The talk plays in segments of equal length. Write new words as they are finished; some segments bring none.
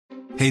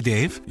Hey,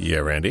 Dave. Yeah,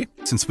 Randy?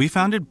 Since we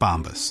founded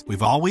Bombas,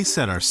 we've always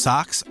said our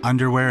socks,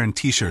 underwear, and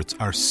T-shirts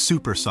are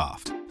super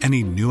soft.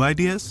 Any new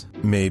ideas?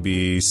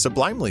 Maybe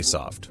sublimely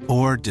soft.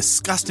 Or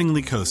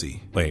disgustingly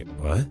cozy. Wait,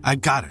 what? I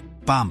got it.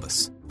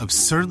 Bombas.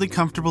 Absurdly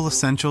comfortable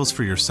essentials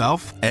for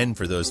yourself and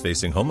for those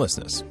facing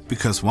homelessness.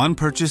 Because one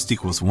purchased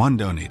equals one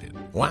donated.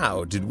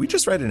 Wow, did we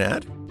just write an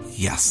ad?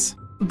 Yes.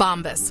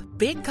 Bombas.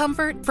 Big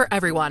comfort for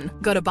everyone.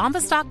 Go to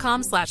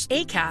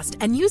bombas.com/ACAST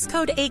and use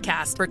code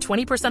ACAST for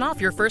 20%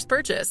 off your first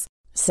purchase.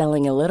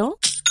 Selling a little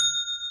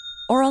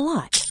or a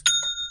lot?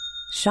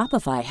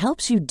 Shopify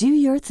helps you do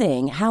your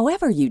thing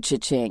however you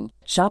cha-ching.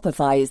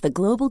 Shopify is the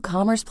global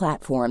commerce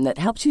platform that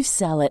helps you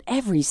sell at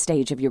every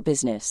stage of your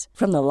business.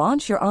 From the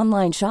launch your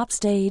online shop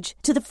stage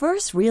to the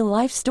first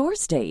real-life store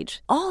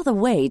stage, all the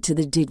way to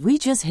the did we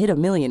just hit a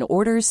million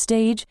orders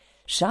stage.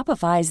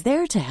 Shopify is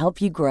there to help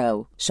you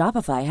grow.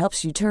 Shopify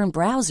helps you turn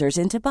browsers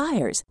into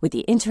buyers with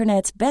the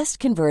internet's best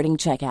converting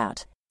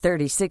checkout.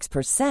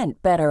 36%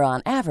 better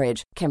on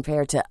average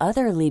compared to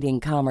other leading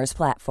commerce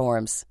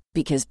platforms.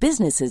 Because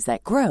businesses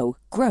that grow,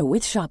 grow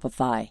with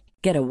Shopify.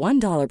 Get a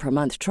 $1 per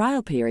month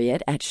trial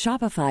period at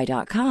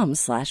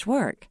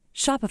shopify.com/work.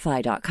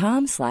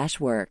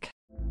 Shopify.com/work.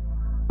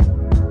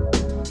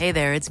 Hey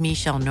there, it's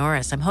Michelle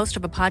Norris. I'm host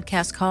of a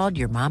podcast called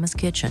Your Mama's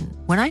Kitchen.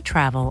 When I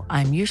travel,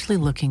 I'm usually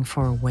looking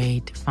for a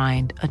way to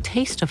find a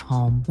taste of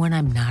home when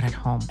I'm not at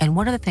home. And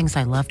one of the things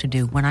I love to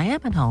do when I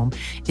am at home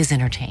is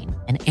entertain.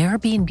 And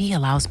Airbnb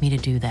allows me to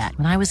do that.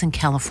 When I was in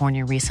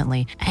California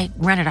recently, I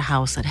rented a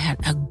house that had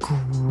a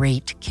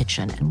great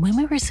kitchen. And when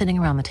we were sitting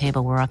around the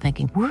table, we're all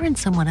thinking, we're in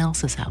someone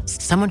else's house.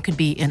 Someone could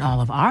be in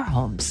all of our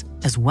homes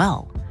as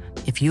well.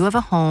 If you have a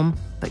home,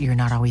 but you're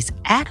not always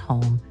at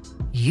home,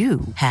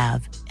 you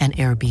have an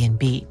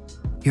Airbnb.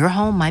 Your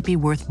home might be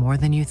worth more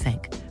than you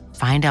think.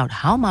 Find out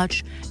how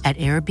much at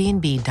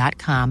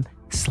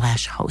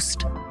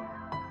airbnb.com/host.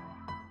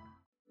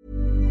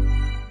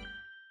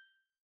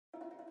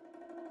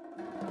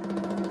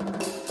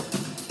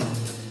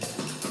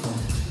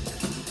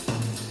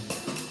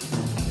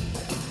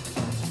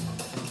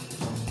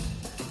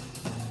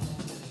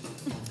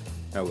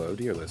 Hello,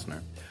 dear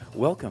listener.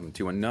 Welcome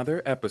to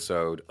another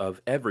episode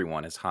of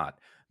Everyone is Hot,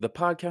 the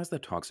podcast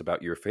that talks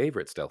about your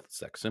favorite stealth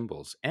sex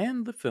symbols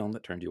and the film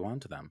that turned you on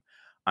to them.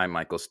 I'm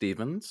Michael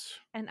Stevens.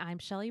 And I'm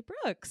Shelley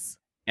Brooks.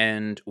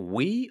 And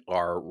we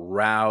are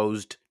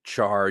roused,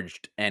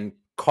 charged, and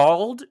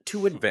called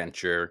to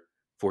adventure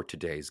for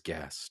today's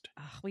guest.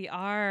 Oh, we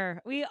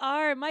are.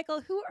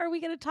 Michael, who are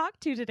we going to talk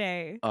to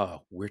today?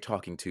 We're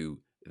talking to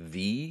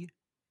the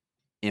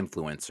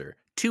influencer,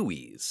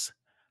 2E's,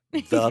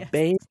 the Yes.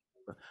 babe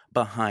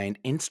behind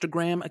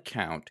Instagram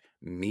account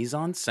Mise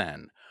en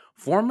Scène,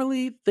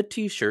 formerly the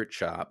t-shirt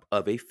shop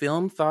of a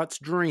Film Thoughts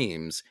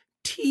Dreams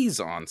Tease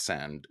on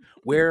Send,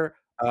 where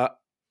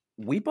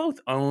we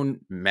both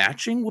own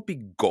matching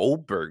Whoopi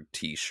Goldberg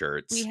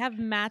t-shirts. We have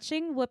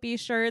matching Whoopi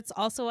shirts.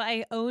 Also,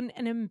 I own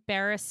an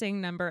embarrassing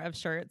number of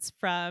shirts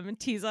from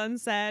Tease on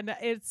Send.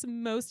 It's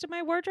most of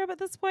my wardrobe at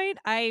this point.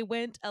 I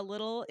went a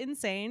little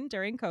insane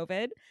during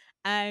COVID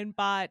and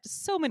bought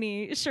so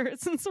many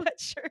shirts and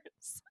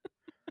sweatshirts.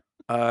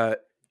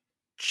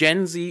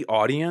 Gen Z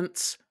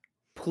audience,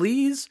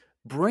 please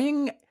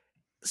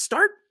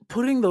start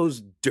putting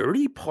those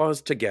dirty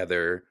paws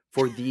together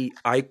for the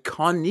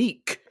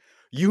iconic,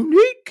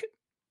 unique,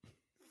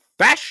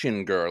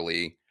 fashion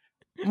girly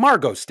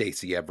Margot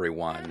Stacy,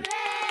 everyone.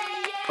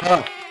 We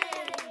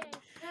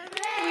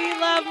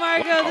love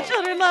Margot. The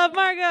children love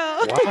Margot.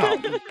 Wow.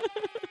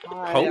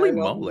 Hi, Holy I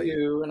love moly.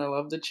 you, and I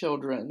love the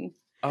children.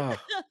 So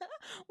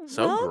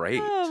Welcome.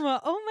 great.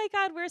 Oh my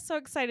God, we're so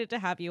excited to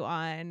have you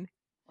on.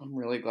 I'm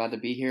really glad to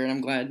be here, and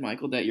I'm glad,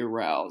 Michael, that you're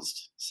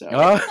roused. So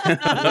I'm really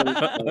proud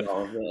of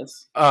all of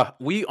this.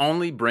 We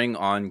only bring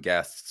on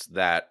guests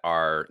that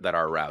are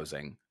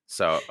rousing.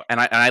 So, and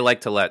I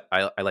like to let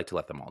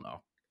them all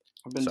know.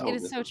 I've been So- told It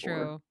is this so before.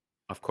 true.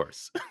 Of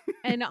course.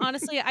 And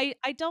honestly, I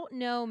don't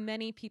know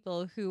many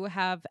people who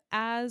have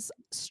as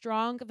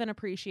strong of an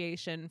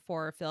appreciation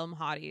for film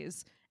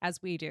hotties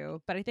as we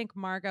do, but I think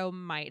Margot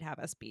might have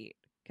us beat.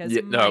 Because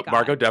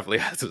Margot definitely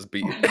has us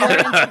beat. your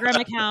Instagram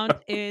account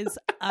is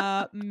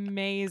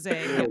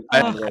amazing.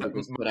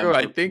 Margot,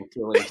 I think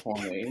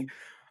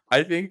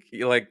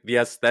like the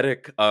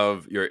aesthetic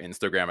of your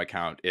Instagram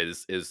account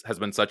has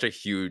been such a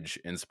huge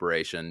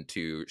inspiration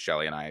to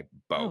Shelley and I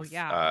both. Oh,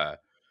 yeah.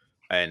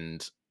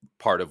 And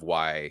part of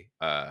why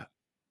our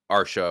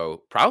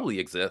show probably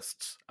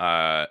exists.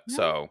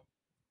 So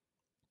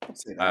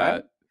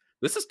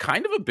this is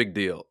kind of a big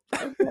deal.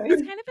 It's kind of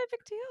a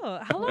big deal.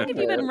 How long have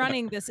you been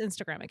running this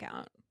Instagram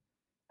account?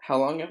 How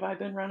long have I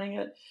been running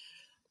it?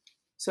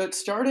 So it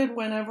started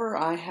whenever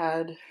I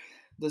had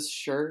this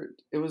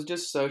shirt. It was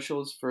just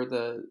socials for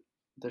the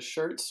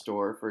shirt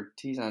store for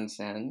Tease on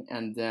Scène,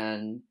 and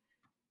then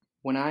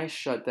when I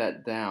shut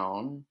that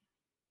down,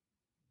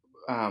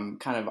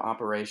 kind of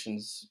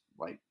operations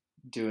like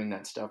doing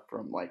that stuff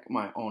from like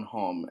my own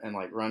home and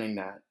like running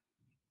that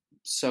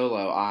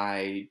solo,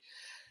 I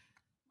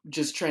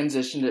just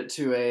transitioned it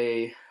to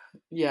a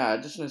Yeah,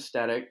 just an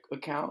aesthetic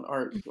account,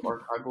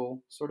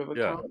 archival sort of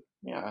Yeah. account.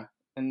 Yeah.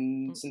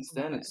 And since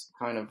then, Love it. it's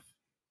kind of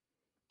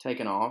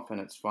taken off and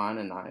it's fun.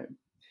 And I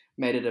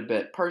made it a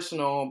bit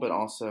personal, but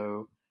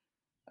also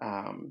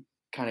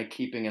kind of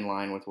keeping in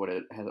line with what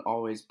it has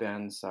always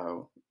been.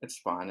 So it's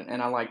fun.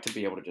 And I like to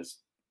be able to just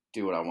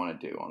do what I want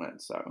to do on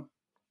it. So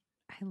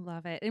I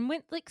love it. And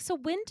when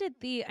did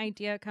the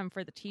idea come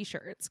for the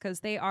t-shirts?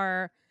 Because they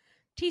are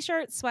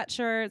t-shirts,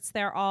 sweatshirts,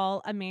 they're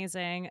all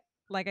amazing.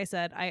 Like I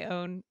said, I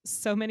own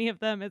so many of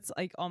them. It's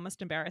like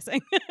almost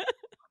embarrassing.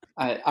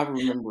 I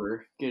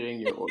remember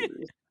getting your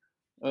orders.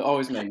 It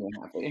always made me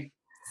happy.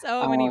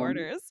 So many Um,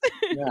 orders.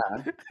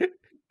 yeah.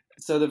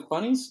 So the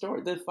funny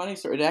story,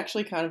 it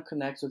actually kind of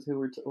connects with who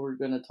we're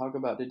going to talk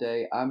about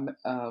today. I'm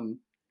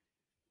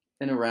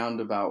in a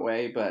roundabout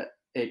way, but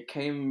it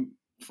came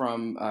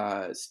from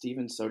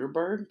Steven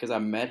Soderbergh because I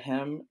met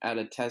him at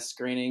a test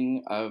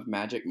screening of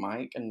Magic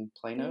Mike and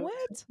Plano.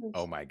 What?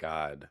 Oh my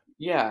God.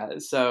 Yeah.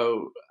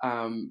 So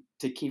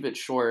to keep it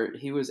short,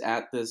 he was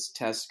at this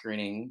test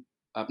screening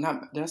of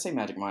did I say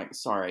Magic Mike?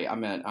 Sorry, I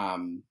meant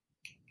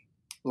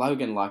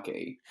Logan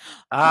Lucky.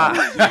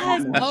 Yes.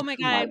 Magic Oh my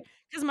God. Mike.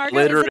 Because Margot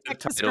is Alliterative a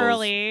Texas titles.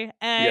 girly,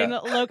 and Yeah.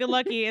 Logan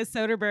Lucky is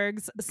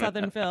Soderbergh's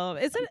Southern film.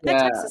 Is it a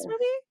Texas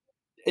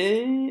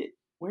movie?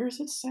 Where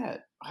is it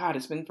set? God,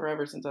 it's been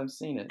forever since I've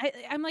seen it.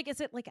 I'm like, is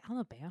it like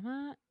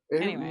Alabama?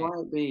 It Anyway.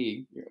 might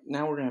be.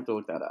 Now we're gonna have to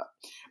look that up.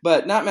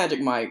 But not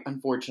Magic Mike,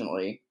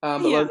 unfortunately.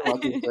 But Yeah. Logan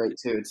Lucky is great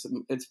too.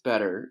 It's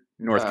better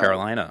North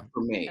Carolina.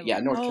 for me.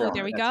 Yeah, North Carolina.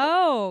 There we that's it.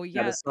 go.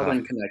 Yeah, Yeah. the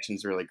Southern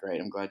connection's really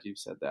great. I'm glad you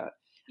said that.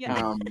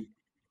 Yeah.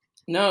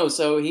 No,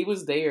 so he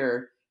was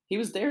there. He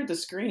was there at the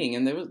screening,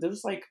 and there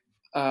was like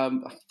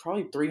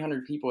probably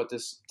 300 people at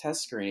this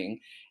test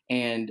screening,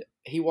 and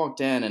he walked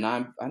in, and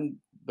I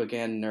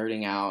began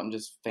nerding out and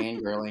just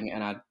fangirling,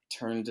 and I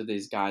turned to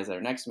these guys that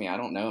are next to me. I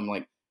don't know. I'm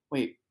like,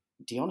 wait,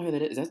 do y'all know who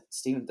that is? That's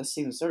Steven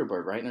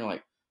Soderbergh, right? And they're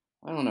like,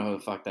 I don't know who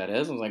the fuck that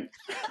is. I was like,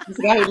 this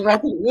guy who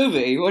directed the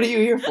movie. What are you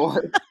here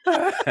for?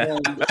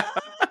 And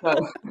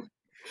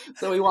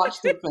so we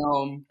watched the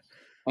film,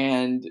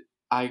 and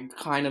I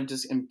kind of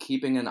just am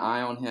keeping an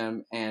eye on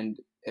him, and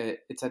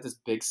it's at this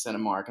big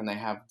Cinemark, and they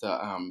have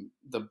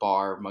the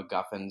bar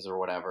MacGuffins or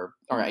whatever,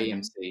 or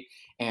AMC,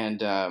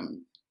 and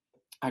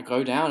I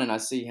go down and I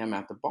see him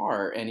at the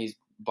bar, and he's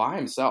by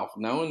himself.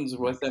 No one's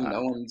with him.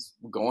 No one's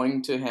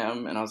going to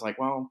him, and I was like,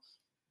 well,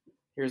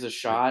 here's a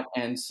shot.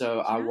 And so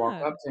I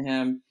walk up to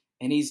him,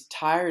 and he's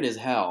tired as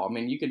hell. I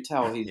mean, you could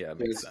tell he's Yeah, it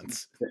makes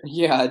sense.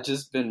 Yeah,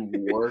 just been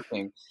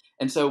working.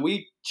 And so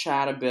we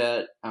chat a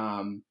bit,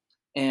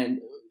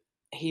 and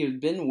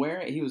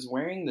he was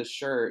wearing the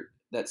shirt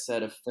that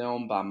said a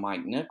film by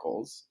Mike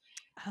Nichols.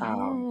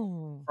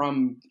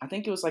 From, I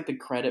think it was like the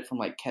credit from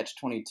like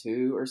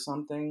Catch-22 or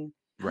something.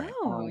 Right.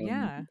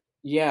 Yeah.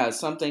 Yeah,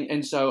 something.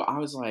 And so I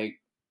was like,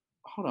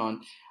 hold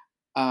on.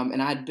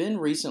 And I'd been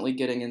recently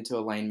getting into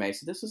Elaine May.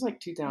 So this was like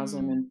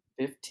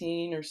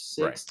 2015 or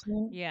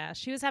 16. Yeah,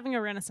 she was having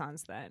a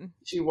renaissance then.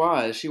 She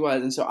was.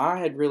 And so I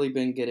had really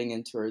been getting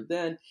into her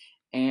then.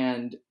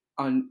 And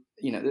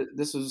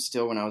this was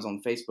still when I was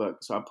on Facebook.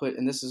 So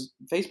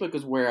Facebook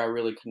is where I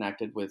really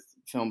connected with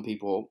film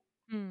people.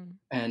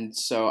 And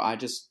so I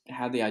just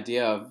had the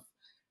idea of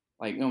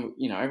like,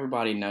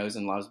 everybody knows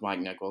and loves Mike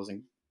Nichols,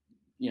 and,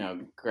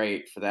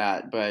 great for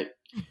that. But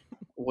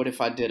what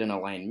if I did an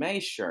Elaine May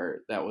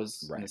shirt that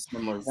was in a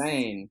similar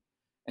vein?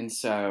 And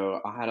so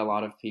I had a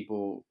lot of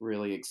people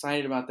really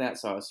excited about that.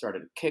 So I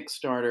started a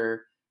Kickstarter.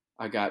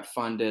 I got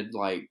funded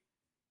like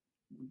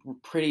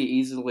pretty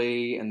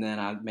easily, and then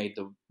I made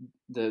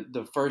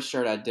the first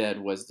shirt I did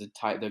was the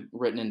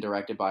written and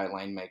directed by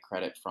Elaine May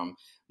credit from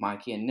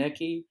Mikey and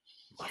Nikki.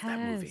 Love that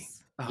movie.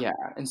 Yeah,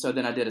 and so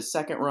then I did a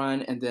second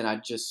run, and then I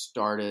just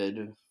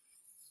started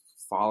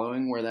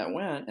following where that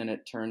went, and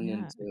it turned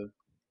into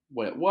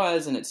what it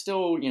was, and it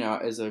still,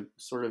 is a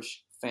sort of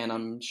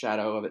phantom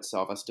shadow of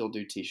itself. I still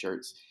do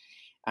t-shirts,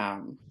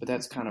 but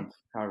that's kind of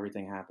how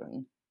everything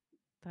happened.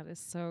 That is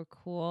so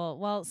cool.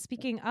 Well,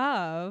 speaking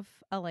of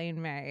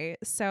Elaine May,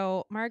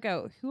 so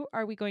Margot, who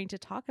are we going to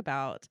talk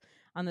about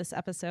on this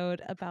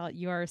episode about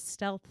your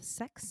stealth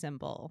sex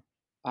symbol?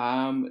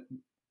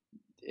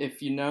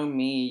 If you know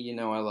me, you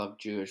know I love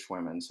Jewish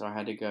women, so I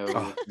had to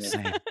go.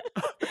 Same.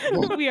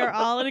 We are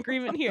all in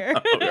agreement here.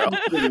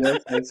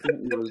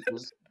 It was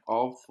just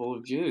all full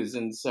of Jews,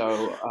 and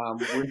so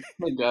we're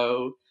going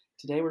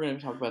to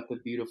talk about the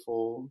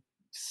beautiful,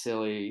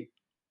 silly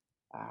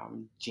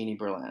Jeannie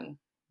Berlin.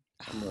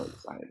 I'm really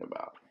excited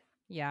about.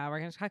 Yeah, we're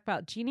going to talk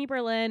about Jeannie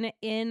Berlin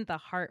in The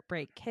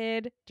Heartbreak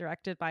Kid,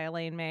 directed by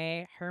Elaine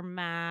May, her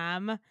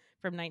mom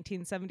from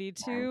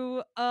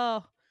 1972.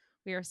 Oh,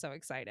 we are so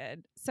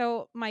excited.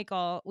 So,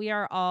 Michael, we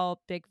are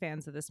all big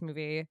fans of this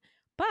movie,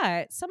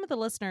 but some of the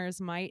listeners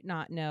might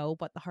not know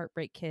what The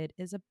Heartbreak Kid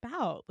is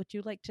about. Would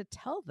you like to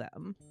tell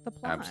them the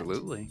plot?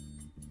 Absolutely.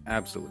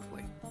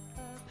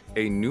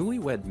 A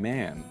newlywed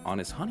man on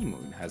his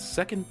honeymoon has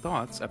second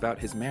thoughts about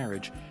his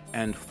marriage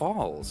and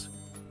falls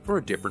for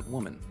a different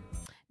woman.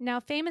 Now,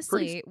 Pretty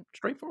famously,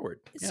 straightforward.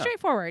 Yeah.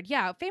 straightforward.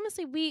 Yeah.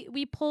 Famously,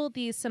 we pulled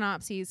these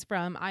synopses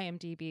from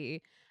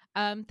IMDb.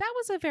 That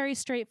was a very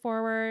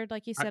straightforward,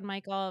 like you I, said,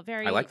 Michael, I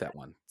very like that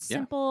one.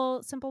 Yeah.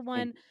 simple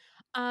one.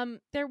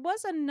 There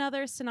was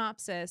another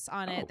synopsis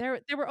on it. Oh.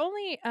 There were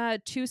only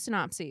 2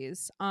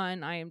 synopses on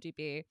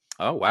IMDb.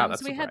 Oh, wow. So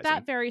That's we had surprising.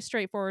 that very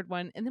straightforward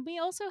one, and then we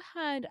also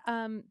had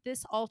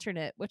this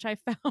alternate, which I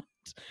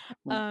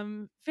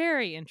found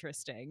very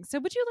interesting. So,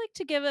 would you like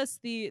to give us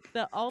the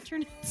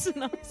alternate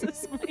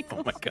synopsis, Michael?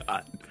 Oh, my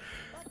God.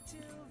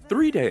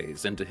 3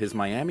 days into his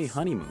Miami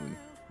honeymoon,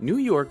 New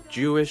York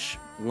Jewish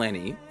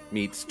Lenny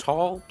meets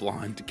tall,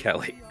 blonde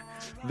Kelly.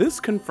 This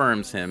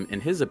confirms him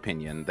in his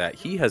opinion that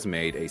he has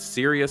made a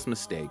serious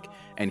mistake,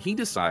 and he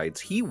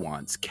decides he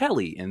wants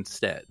Kelly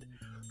instead.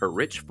 Her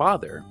rich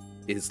father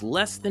is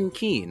less than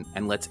keen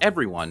and lets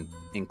everyone,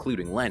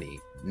 including Lenny,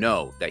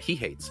 know that he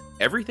hates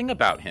everything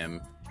about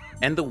him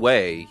and the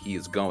way he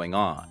is going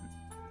on.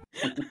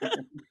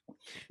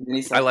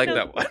 I like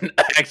that one.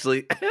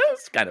 Actually,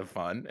 it's kind of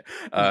fun.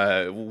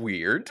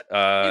 Weird.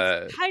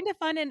 It's kind of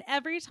fun, and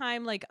every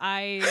time when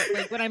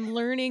I'm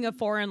learning a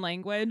foreign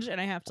language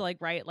and I have to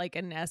write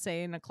an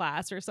essay in a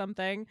class or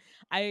something,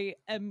 I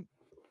am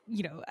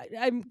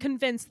I'm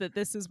convinced that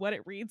this is what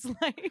it reads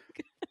like.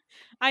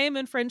 I am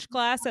in French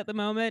class at the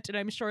moment, and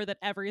I'm sure that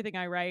everything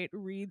I write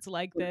reads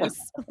like this.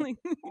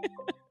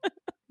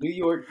 New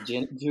York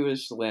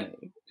Jewish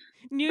Lenny.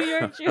 New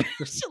York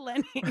Jewish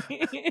Lenny.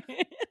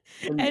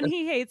 And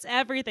he hates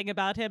everything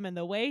about him and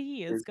the way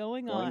he is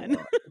going on.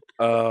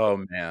 Oh,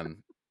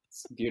 man.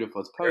 It's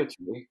beautiful. It's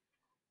poetry.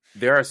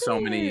 There are so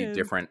It many is.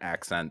 different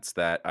accents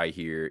that I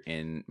hear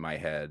in my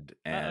head,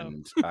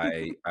 and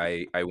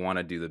I want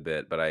to do the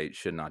bit, but I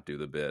should not do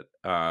the bit.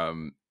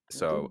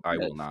 So I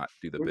will not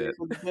do the bit.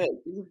 Do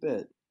the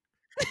bit.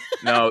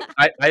 No,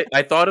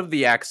 I thought of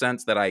the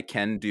accents that I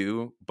can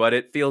do, but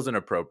it feels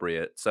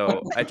inappropriate.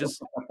 So I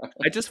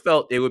just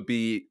felt it would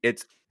be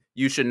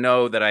you should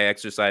know that I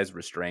exercise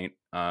restraint,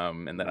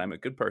 and that I'm a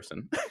good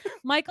person.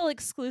 Michael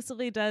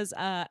exclusively does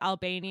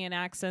Albanian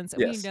accents,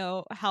 and Yes. we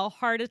know how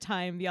hard a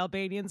time the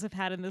Albanians have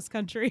had in this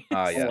country.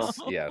 Yes,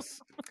 So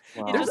yes.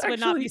 Wow. He There's just would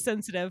not be actually-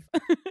 sensitive.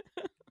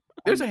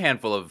 There's a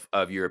handful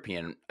of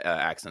European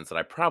accents that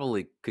I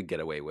probably could get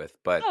away with,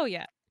 but Oh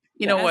yeah.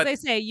 you know As what? they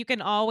say, you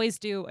can always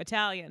do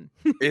Italian.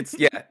 It's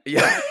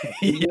yeah.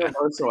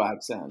 Universal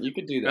accent. You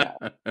could do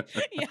that.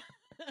 Yeah.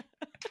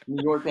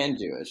 New York and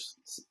Jewish.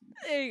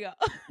 There you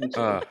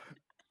go. Uh,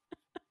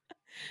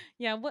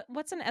 Yeah,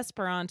 what's an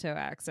Esperanto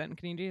accent?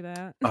 Can you do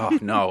that? oh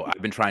no,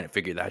 I've been trying to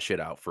figure that shit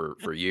out for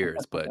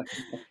years, but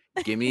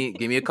give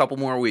me a couple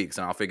more weeks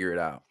and I'll figure it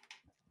out.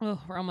 Oh,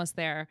 we're almost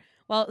there.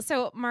 Well,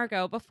 so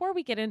Margot, before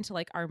we get into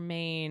our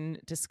main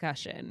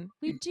discussion,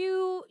 we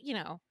do,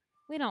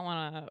 we don't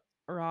want to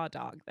raw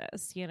dog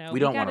this, We don't want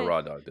to gotta-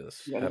 raw dog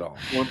this Yeah. at all.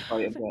 More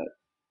probably a bit.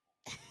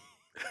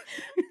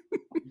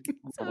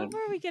 So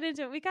before we get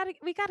into it, we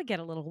gotta get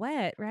a little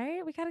wet,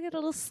 right? We gotta get a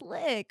little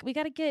slick. We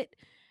gotta get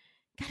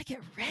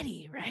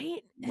ready,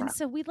 right? And Right.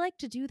 so we'd like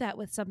to do that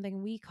with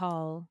something we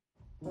call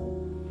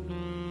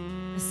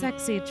the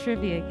sexy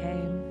trivia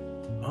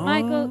game.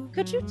 Michael,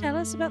 could you tell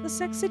us about the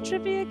sexy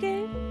trivia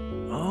game?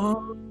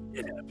 Oh,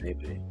 yeah,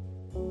 baby.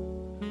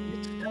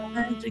 It's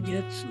time to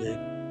get slick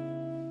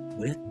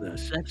with the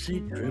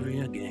sexy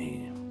trivia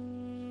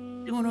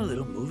game. Doing a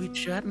little movie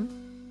chatting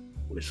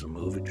with some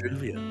movie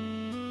trivia.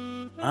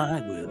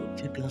 I will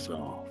kick us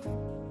off.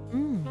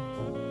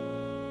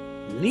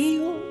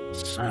 Neil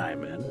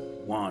Simon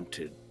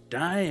wanted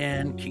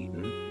Diane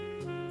Keaton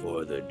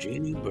for the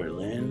Jeannie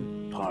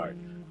Berlin part.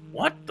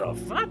 What the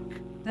fuck?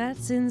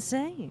 That's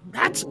insane.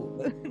 That's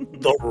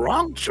the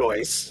wrong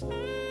choice.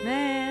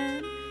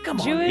 Man, Come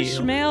on, Jewish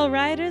Neil. male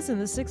writers in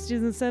the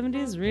 60s and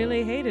 70s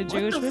really hated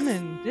Jewish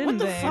women, didn't What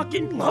the they?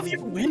 fucking love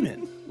your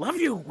women? Love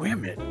your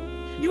women.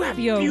 You have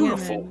Your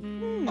beautiful.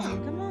 women.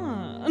 Come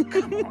on.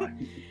 Come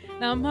on.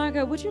 Now,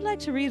 Margot, would you like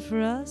to read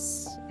for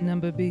us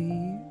number B?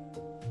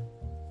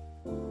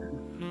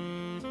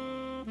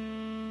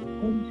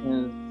 In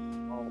his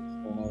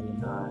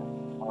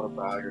 1999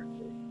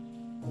 autobiography,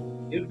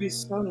 "It would be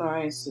so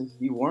nice if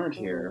you weren't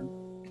here,"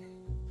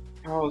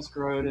 Charles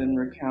Grodin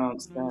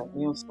recounts that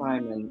Neil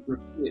Simon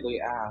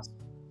repeatedly asked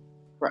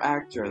for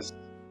actress,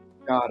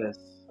 goddess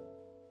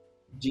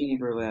Jeannie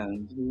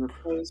Berlin to be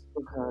replaced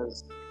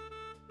because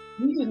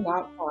he did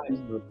not find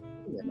her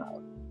pretty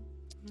enough.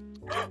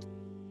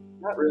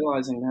 Not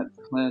realizing that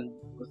Berlin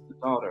was the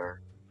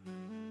daughter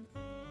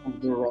of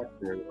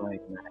director Ray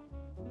Mack.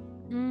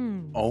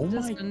 Oh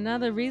Just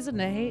another reason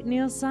to hate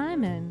Neil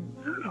Simon.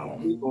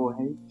 People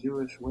hate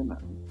Jewish women.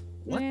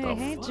 What I the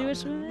hate fuck?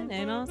 Jewish women,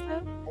 and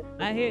also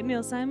I hate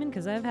Neil Simon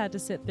because I've had to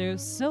sit through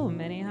so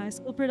many high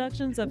school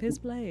productions of his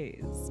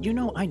plays. You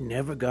know, I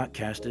never got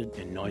casted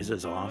in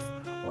Noises Off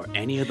or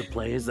any of the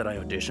plays that I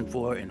auditioned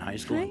for in high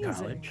school and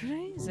college.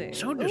 Crazy.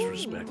 So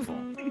disrespectful.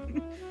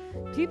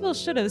 People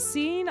should have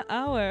seen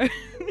our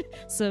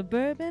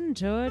suburban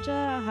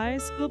Georgia high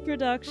school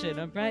production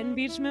of Brighton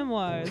Beach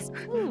Memoirs.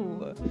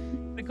 Ooh,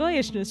 the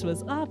goyishness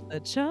was off the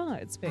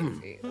charts,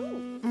 baby.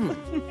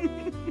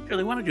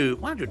 Shirley, why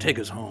don't you take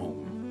us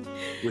home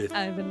with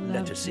I would Let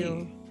love You See?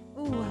 to.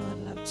 Oh, I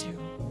would love to.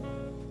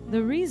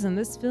 The reason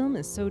this film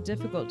is so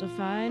difficult to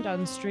find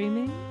on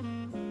streaming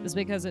is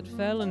because it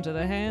fell into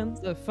the hands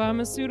of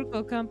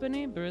pharmaceutical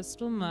company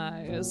Bristol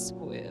Myers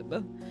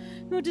Squibb,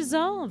 who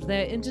dissolved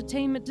their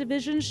entertainment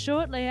division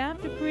shortly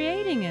after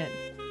creating it,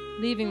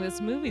 leaving this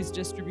movie's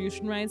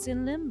distribution rights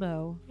in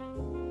limbo.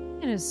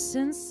 It has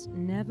since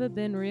never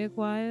been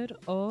reacquired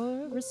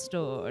or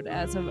restored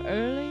as of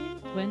early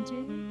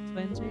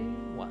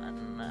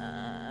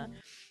 2021.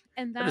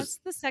 And That is- that's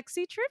the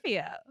sexy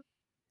trivia.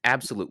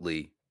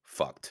 Absolutely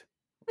fucked.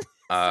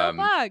 So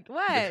bugged.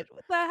 What?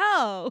 What the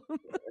hell?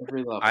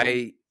 Every level.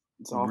 I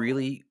It's awful.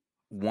 really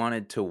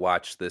wanted to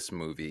watch this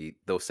movie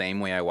the same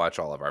way I watch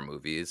all of our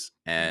movies.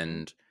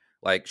 And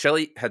like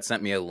Shelley had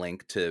sent me a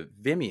link to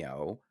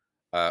Vimeo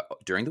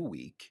during the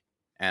week.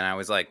 And I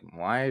was like,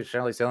 why is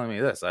Shelley telling me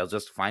this? I'll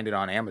just find it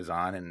on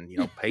Amazon and,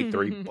 pay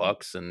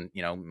 $3 and,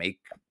 make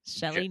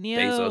Shelley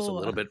Bezos a knew.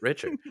 little bit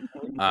richer.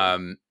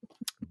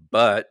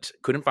 But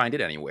couldn't find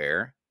it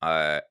anywhere.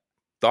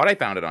 Thought I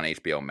found it on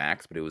HBO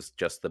Max, but it was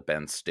just the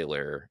Ben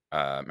Stiller,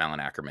 Malin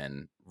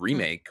Ackerman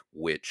remake,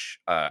 which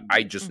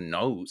I just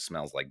know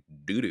smells like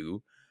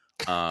doo-doo,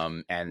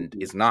 and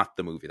is not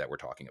the movie that we're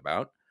talking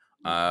about.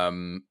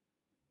 And,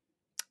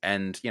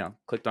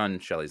 clicked on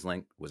Shelley's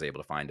link, was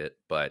able to find it,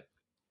 but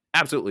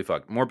absolutely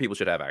fucked. More people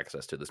should have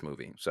access to this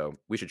movie, so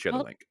we should share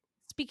the link.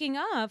 Speaking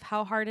of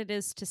how hard it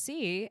is to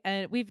see,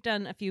 we've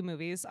done a few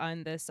movies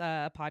on this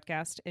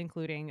podcast,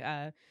 including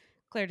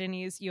Claire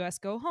Denis' U.S.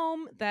 Go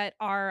Home, that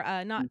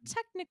are not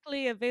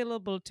technically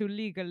available to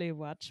legally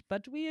watch,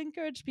 but we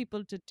encourage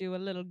people to do a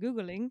little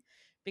Googling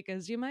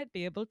because you might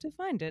be able to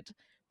find it.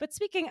 But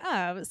speaking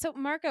of, so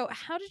Marco,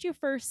 how did you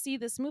first see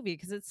this movie?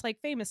 Because it's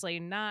like famously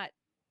not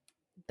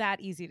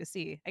that easy to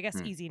see. I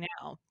guess easy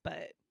now,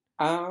 but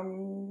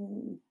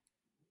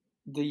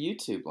the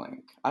YouTube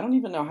link. I don't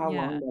even know how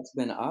long that's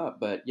been up,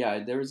 but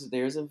yeah, there's a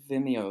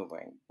Vimeo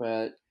link,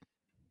 but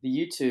the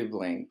YouTube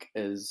link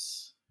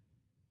is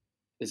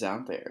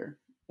out there.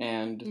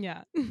 And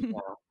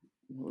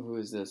who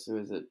is this? Who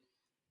is it?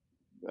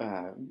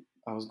 I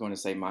was going to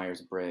say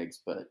Myers-Briggs,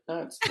 but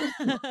no, it's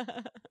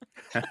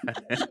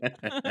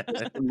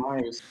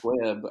Myers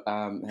Squibb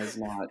has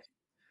not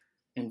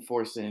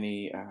enforced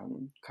any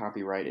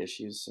copyright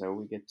issues, so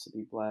we get to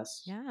be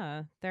blessed.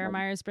 Yeah, their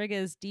Myers-Briggs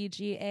is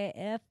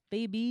DGAF,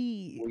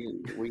 baby.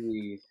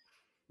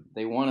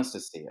 They want us to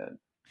see it.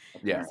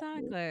 Yeah,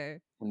 exactly.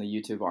 And the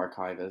YouTube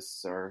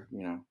archivists are,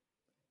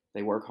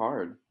 they work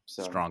hard.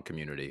 So strong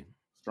community.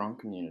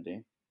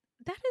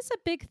 That is a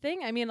big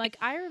thing. I mean, like,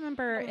 I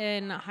remember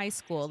in high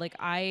school, like,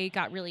 I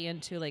got really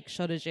into, like,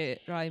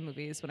 Shotoji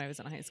movies when I was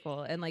in high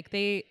school. And, like,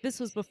 this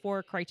was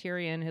before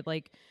Criterion had,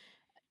 like,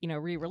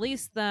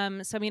 re-released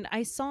them. So, I mean,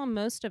 I saw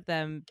most of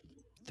them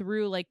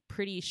through, like,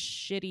 pretty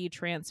shitty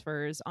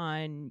transfers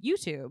on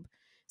YouTube.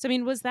 So, I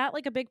mean, was that,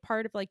 like, a big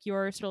part of, like,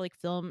 your sort of, like,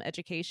 film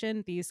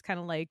education? These kind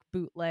of, like,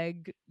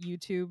 bootleg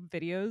YouTube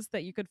videos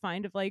that you could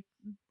find of, like,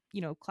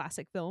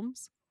 classic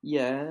films?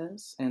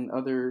 Yes, and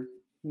other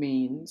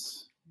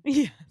means.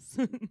 Yes.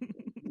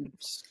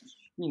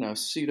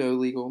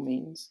 Pseudo-legal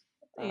means.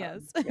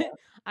 Yes. Yeah.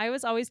 I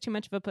was always too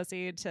much of a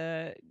pussy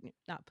to...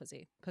 Not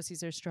pussy.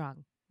 Pussies are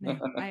strong. No,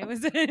 I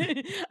was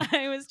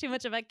too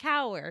much of a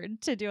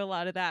coward to do a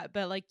lot of that.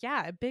 But, like,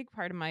 yeah, a big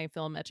part of my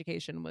film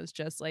education was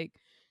just, like,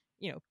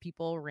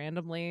 people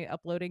randomly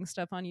uploading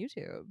stuff on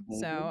YouTube.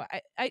 So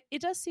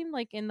it does seem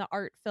like in the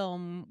art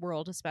film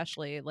world,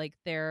 especially, like,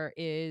 there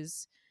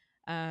is...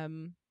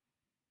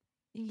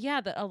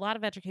 that a lot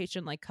of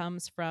education like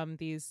comes from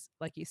these,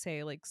 like you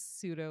say, like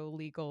pseudo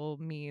legal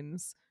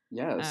means.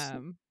 Yes.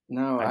 And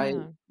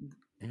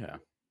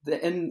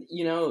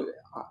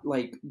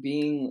like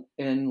being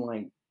in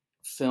like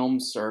film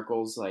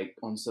circles, like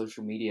on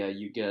social media,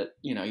 you get,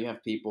 you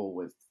have people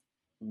with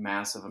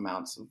massive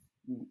amounts of,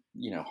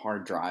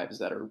 hard drives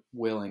that are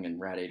willing and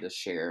ready to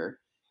share.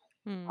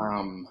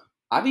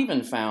 I've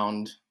even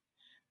found,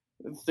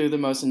 through the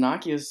most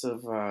innocuous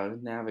of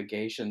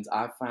navigations,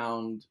 I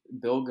found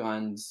Bill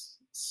Gunn's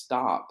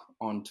Stop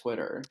on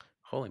Twitter.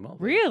 Holy moly.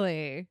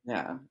 Really?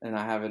 Yeah, and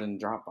I have it in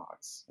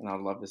Dropbox, and I'd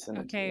love to send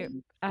it to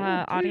you.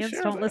 Audience,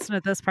 don't listen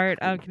to this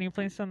part. Can you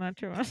please send that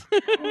to us?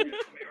 Let me write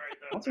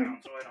that down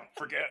so I don't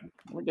forget. I'm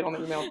going to get on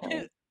the email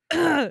chain.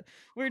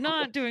 We're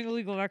not doing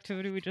illegal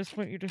activity. We just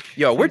want you to...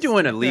 Yo, we're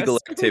doing illegal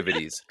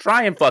activities.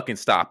 Try and fucking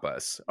stop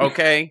us,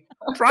 okay?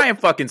 Try and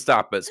fucking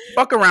stop us.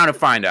 Fuck around and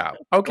find out,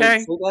 okay?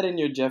 Wait, say that in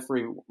your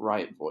Jeffrey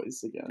Wright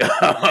voice again.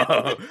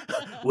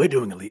 We're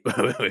doing illegal...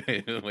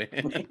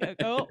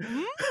 Oh,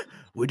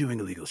 We're doing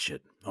illegal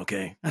shit,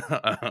 okay?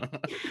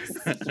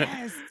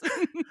 yes.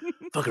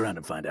 Fuck around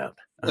and find out.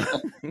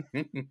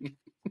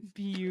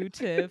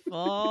 Beautiful.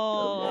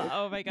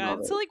 Oh my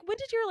god. So, like, when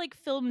did your like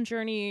film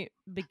journey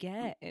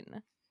begin?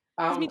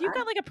 I mean, you've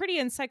got like a pretty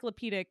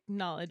encyclopedic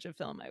knowledge of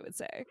film, I would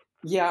say.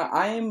 Yeah,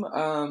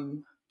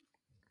 I'm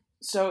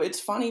so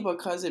it's funny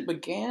because it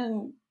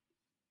began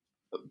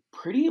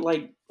pretty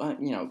like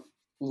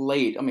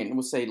late. I mean,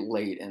 we'll say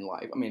late in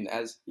life. I mean,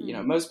 as you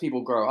know, most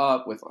people grow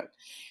up with like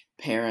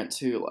parents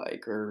who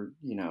like are,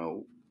 you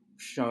know,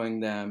 showing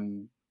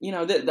them, you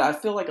know, that I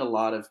feel like a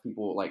lot of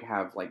people like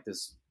have like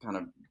this kind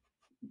of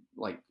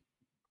like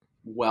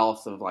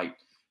wealth of like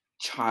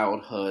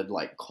childhood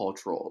like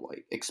cultural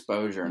like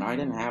exposure, and I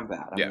didn't have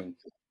that. I mean,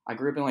 I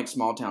grew up in like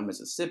small town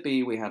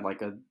Mississippi. We had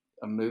like a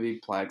movie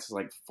plex,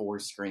 like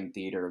 4-screen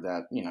theater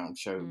that, you know,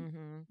 showed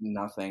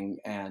nothing.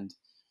 And,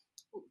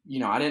 you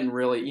know, I didn't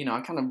really, you know,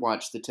 I kind of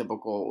watched the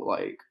typical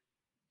like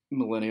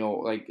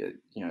millennial, like,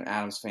 you know,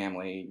 Addams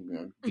Family, you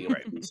know,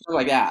 stuff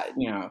like that,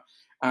 you know.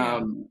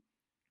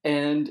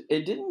 And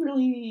it didn't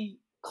really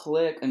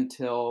click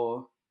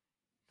until,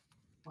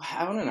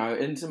 I don't know,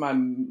 into my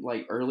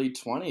like early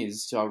 20s.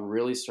 So I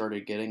really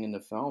started getting into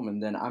film,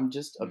 and then I'm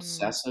just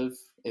obsessive.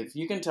 If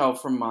you can tell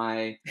from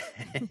my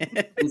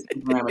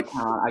Instagram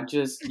account,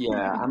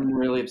 I'm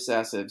really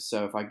obsessive.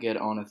 So if I get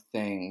on a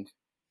thing,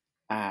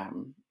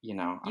 you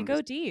know, you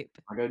go deep.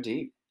 I go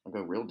deep. I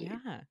go real deep.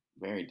 Yeah.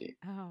 Very deep.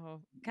 Oh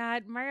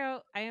God,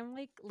 Mario, I am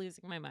like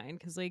losing my mind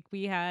because like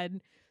we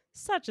had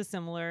such a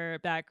similar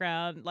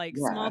background, like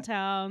small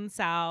town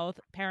South,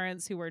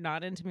 parents who were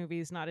not into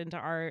movies, not into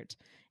art,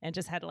 and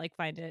just had to like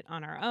find it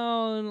on our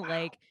own.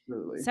 Like,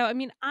 so I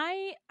mean,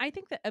 I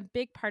think that a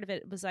big part of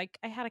it was like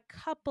I had a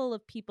couple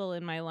of people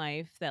in my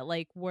life that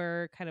like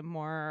were kind of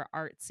more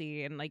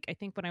artsy, and like I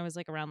think when I was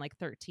like around like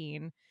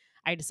 13,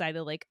 I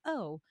decided like,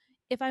 oh,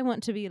 if I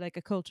want to be like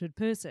a cultured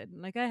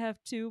person, like I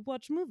have to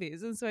watch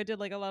movies. And so I did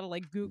like a lot of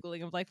like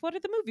Googling of like, what are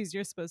the movies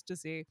you're supposed to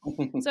see?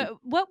 So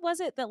what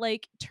was it that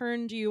like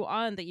turned you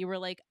on that you were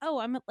like, oh,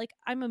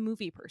 I'm a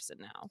movie person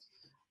now?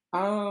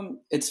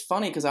 It's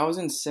funny because I was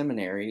in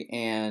seminary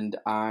and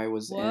I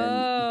was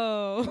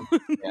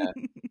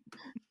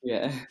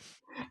yeah.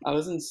 I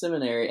was in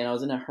seminary and I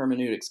was in a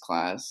hermeneutics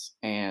class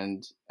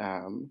and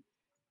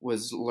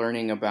was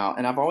learning about,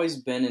 and I've always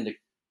been into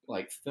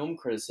like film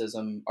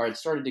criticism, or I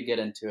started to get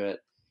into it,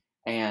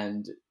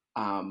 and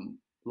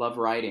love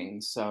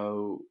writing.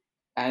 So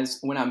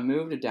when I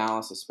moved to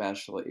Dallas,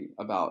 especially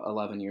about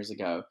 11 years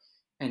ago,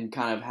 and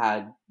kind of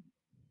had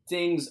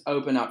things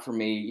open up for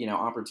me, you know,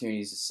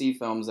 opportunities to see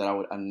films that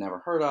I've never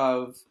heard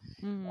of,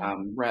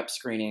 rep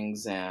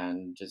screenings,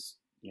 and just,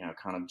 you know,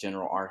 kind of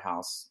general art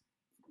house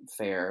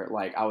fare.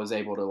 Like I was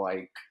able to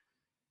like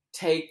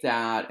take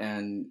that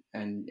and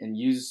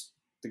use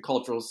the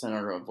cultural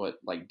center of what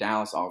like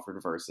Dallas offered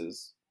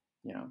versus,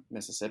 you know,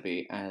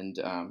 Mississippi, and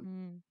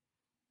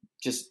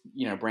just,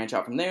 you know, branch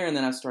out from there. And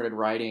then I started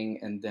writing,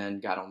 and then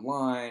got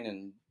online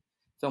and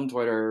film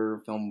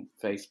Twitter, film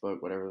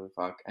Facebook, whatever the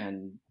fuck,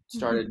 and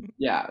started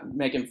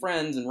making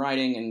friends and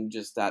writing, and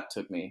just that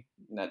took me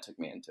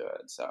into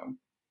it. So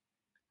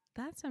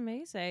that's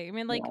amazing. I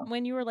mean, like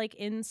when you were like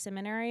in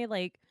seminary,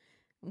 like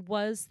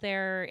was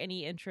there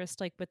any interest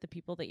like with the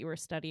people that you were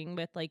studying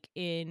with, like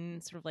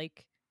in sort of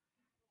like,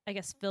 I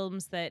guess,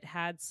 films that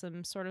had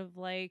some sort of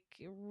like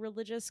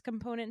religious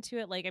component to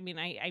it? Like, I mean,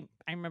 I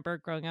remember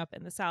growing up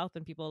in the South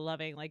and people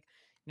loving like,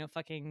 you know,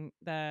 fucking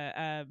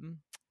the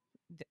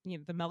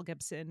Mel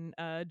Gibson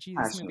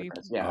Jesus movie.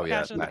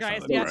 Passion of the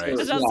Christ. Yeah.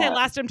 Just don't say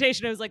Last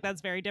Temptation. It was like, that's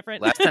very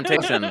different. Last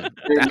Temptation.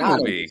 That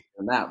movie.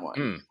 That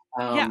one.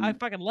 Yeah, I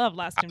fucking love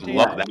Last Temptation.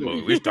 I love that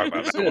movie. We should talk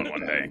about that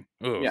one day.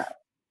 Ooh.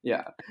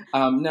 Yeah.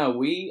 No,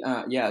 we,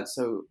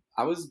 so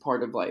I was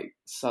part of like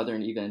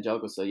Southern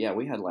Evangelical. So yeah,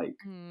 we had like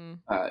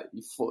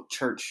full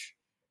church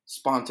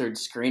sponsored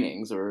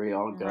screenings where we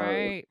all go.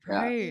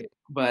 Right.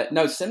 But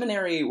no,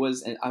 seminary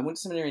was, I went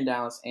to seminary in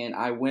Dallas, and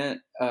I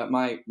went,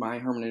 my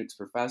hermeneutics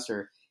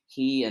professor,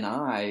 he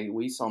and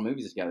we saw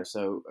movies together.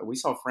 So we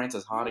saw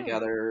Frances Ha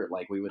together.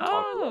 Like we would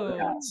talk about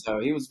that. So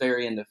he was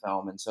very into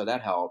film, and so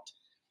that helped.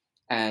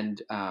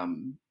 And,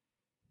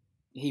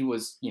 he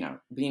was, you know,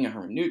 being a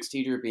hermeneutics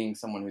teacher, being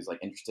someone who's like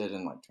interested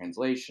in like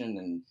translation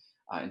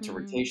and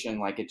interpretation,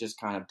 like it just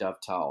kind of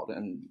dovetailed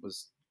and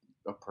was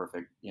a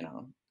perfect, you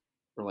know,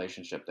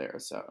 relationship there.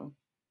 So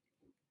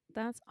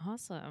that's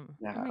awesome.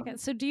 Yeah. Oh my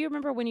God. So do you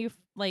remember when you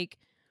like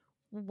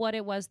what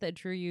it was that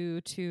drew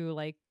you to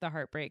like The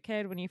Heartbreak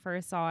Kid when you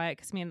first saw it?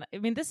 Because I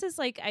mean, this is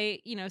like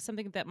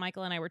something that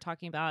Michael and I were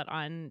talking about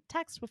on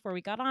text before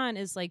we got on,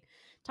 is like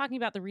talking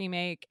about the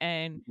remake.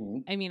 And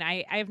I mean,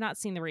 I have not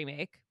seen the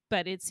remake,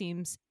 but it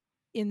seems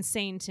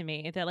insane to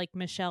me that like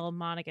Michelle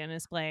Monaghan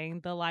is playing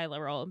the Lila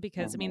role,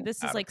 because I mean,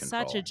 this is like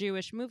such a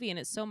Jewish movie, and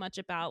it's so much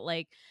about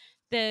like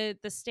the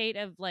state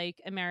of like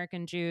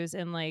American Jews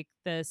in like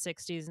the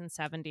 60s and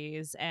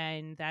 70s,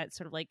 and that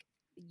sort of like,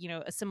 you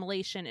know,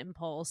 assimilation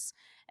impulse,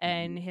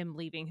 and him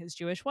leaving his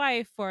Jewish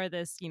wife for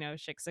this, you know,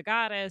 shiksa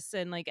goddess.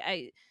 And like,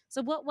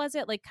 so what was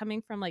it like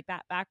coming from like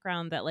that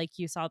background that like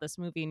you saw this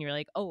movie and you're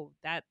like, oh,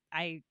 that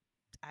I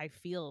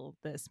feel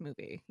this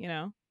movie, you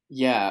know?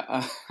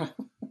 Yeah.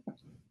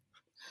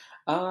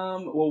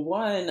 Well,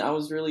 one, I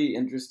was really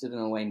interested in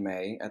Elaine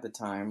May at the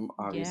time,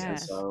 obviously. Yeah.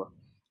 So,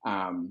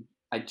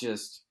 I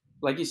just,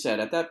 like you said,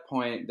 at that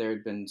point, there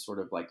had been sort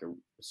of like a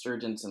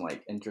resurgence and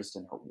like interest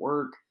in her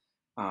work.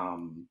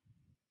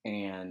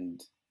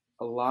 And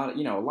a lot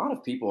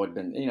of people had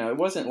been, you know, it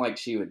wasn't like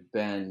she had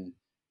been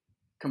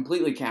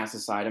completely cast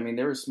aside. I mean,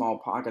 there were small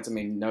pockets. I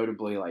mean,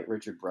 notably, like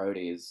Richard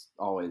Brody has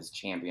always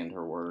championed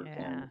her work,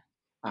 Yeah. and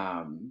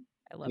um,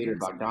 I love Peter him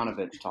so much.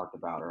 Bogdanovich talked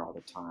about her all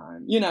the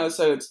time. You know,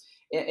 so it's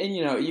and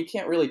you know, you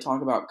can't really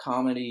talk about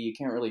comedy. You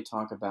can't really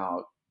talk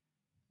about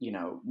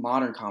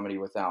modern comedy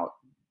without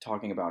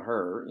talking about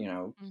her. You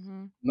know,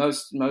 Mm-hmm.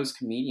 most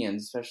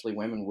comedians, especially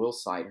women, will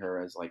cite her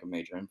as like a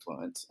major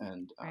influence,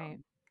 Right.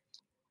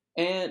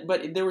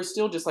 but there was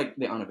still just like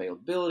the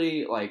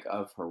unavailability like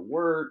of her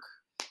work,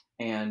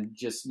 and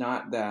just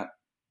not that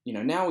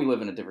now we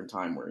live in a different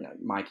time where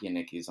Mikey and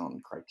Nikki's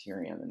on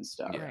Criterion and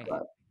stuff, Yeah. Right.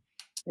 but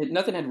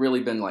nothing had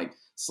really been like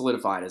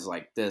solidified as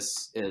like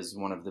this is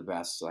one of the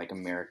best like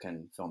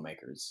American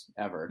filmmakers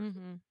ever.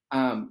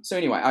 Mm-hmm. So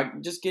anyway, I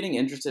just getting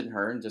interested in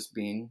her and just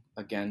being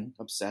again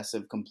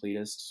obsessive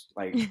completist.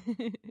 Like,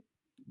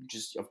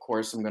 just of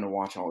course I'm going to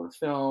watch all her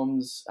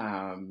films.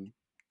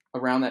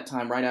 Around that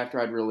time, right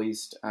after I'd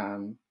released,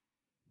 and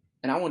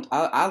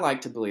I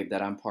like to believe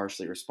that I'm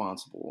partially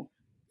responsible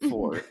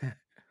for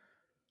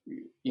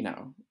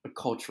a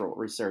cultural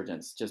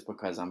resurgence just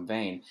because I'm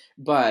vain.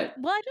 But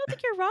Well, I don't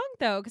think you're wrong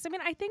though, because I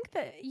mean, I think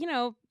that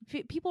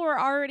people were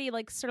already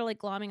like sort of like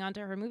glomming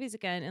onto her movies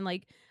again, and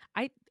like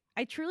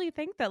I truly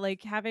think that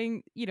like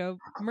having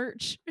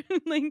merch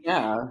like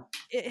yeah,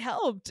 it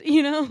helped,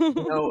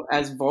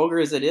 as vulgar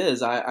as it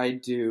is, I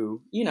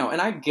do,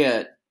 and I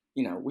get,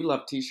 we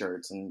love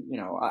T-shirts, and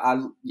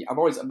I've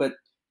always, but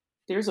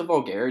there's a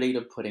vulgarity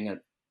to putting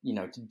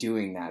to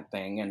doing that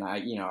thing, and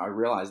I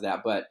realize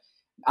that, but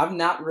I've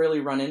not really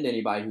run into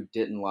anybody who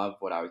didn't love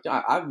what I was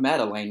doing. I've met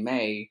Elaine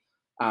May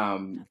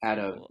at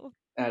a cool.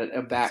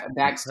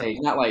 backstage,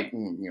 not like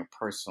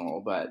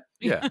personal, but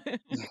Yeah.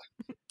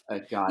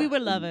 God, We were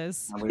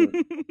lovers. we were,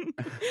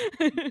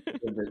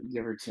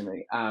 give her to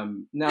me.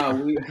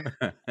 No,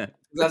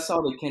 I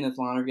saw the Kenneth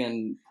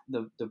Lonergan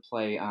the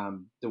play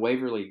the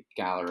Waverly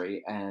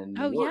Gallery, and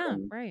Oh yeah,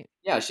 right.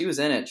 yeah, she was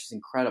in it. She's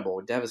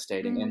incredible,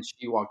 devastating, Mhm. and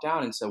she walked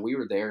out, and so we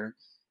were there,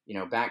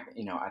 back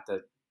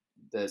at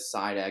the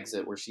side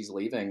exit where she's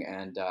leaving,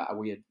 and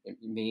we had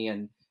me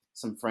and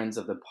some friends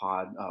of the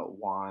pod,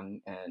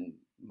 Juan and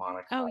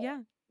Monica. Oh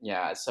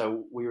yeah.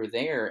 So we were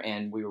there,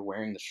 and we were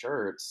wearing the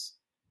shirts.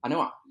 I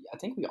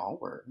think we all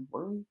were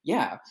we?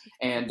 Yeah.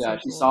 And That's so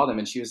she cool. saw them,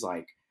 and she was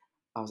like,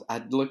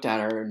 I looked at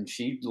her, and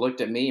she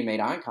looked at me and made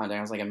eye contact. I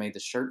was like, I made the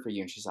shirt for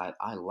you, and she's like,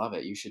 I love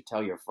it. You should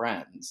tell your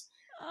friends.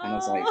 And I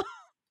was like,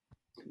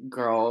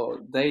 girl,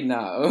 they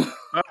know.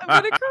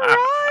 I'm gonna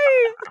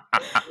cry.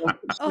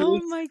 Oh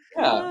Really, my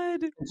yeah.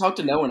 god. And talk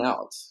to no one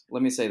else.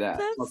 Let me say that.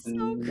 That's Talk to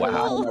so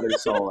not cool. another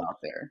soul out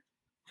there.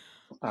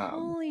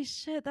 Holy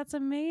shit, that's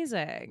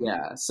amazing.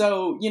 Yeah.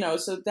 So,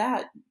 so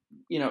that,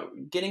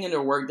 getting into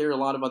her work, there were a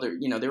lot of other,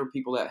 there were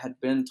people that had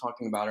been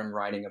talking about her and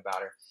writing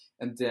about her.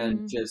 And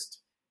then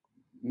just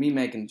me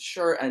making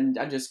sure. And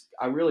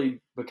I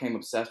really became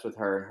obsessed with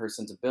her and her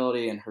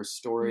sensibility and her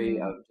story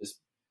of just,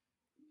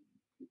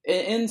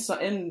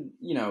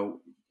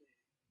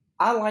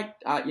 I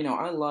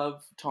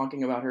love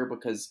talking about her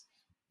because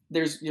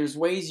there's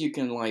ways you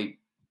can like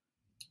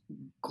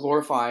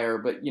glorify her,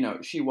 but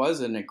she was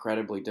an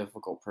incredibly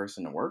difficult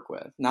person to work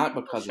with, not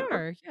because of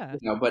her, yeah.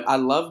 but I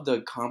love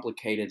the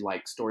complicated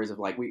like stories of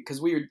like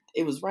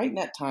it was right in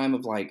that time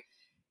of like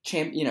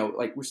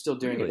like we're still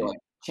doing it, like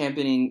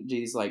championing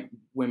these like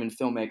women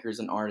filmmakers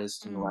and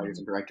artists and writers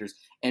and directors,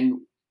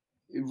 and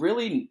it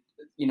really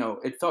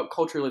it felt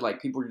culturally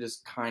like people were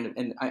just kind of,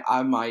 and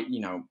I might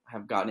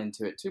have gotten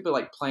into it too, but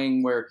like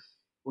playing where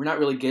we're not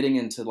really getting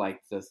into like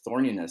the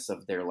thorniness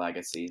of their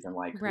legacies and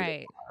like who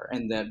they are,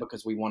 and then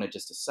because we wanted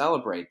just to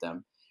celebrate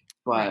them,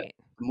 but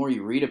the more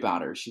you read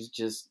about her, she's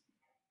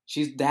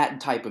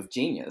that type of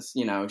genius.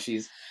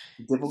 She's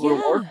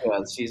difficult to work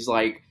with. She's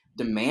like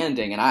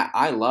demanding, and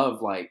I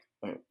love like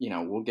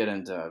we'll get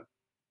into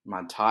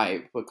my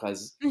type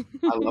because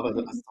I love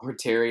an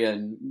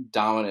authoritarian,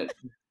 dominant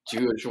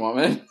Jewish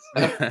woman.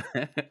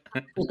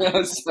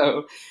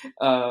 So,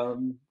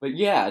 but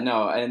yeah,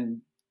 no,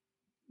 and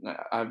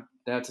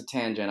that's a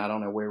tangent. I don't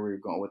know where we were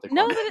going with the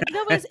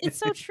but it's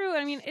so true.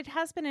 I mean, it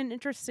has been an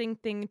interesting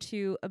thing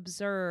to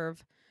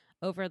observe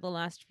over the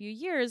last few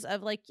years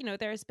of like,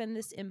 there's been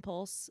this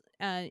impulse,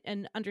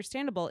 an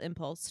understandable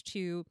impulse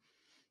to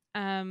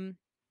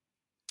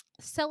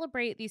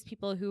celebrate these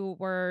people who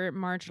were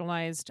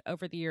marginalized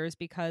over the years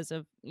because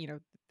of,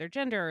 their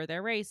gender or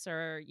their race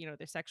or,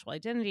 their sexual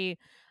identity.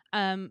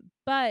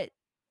 But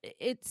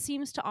it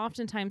seems to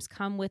oftentimes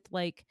come with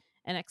like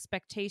an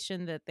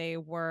expectation that they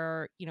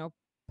were,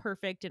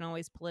 perfect and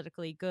always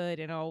politically good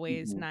and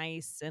always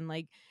nice, and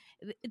like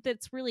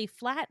that's really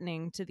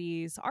flattening to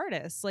these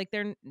artists. Like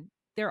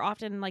they're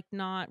often like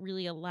not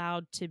really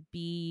allowed to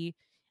be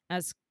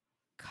as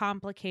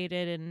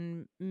complicated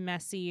and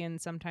messy and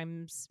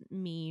sometimes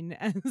mean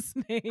as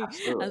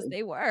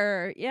they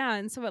were. Yeah.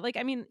 And so like,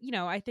 I mean,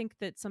 I think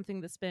that something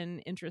that's been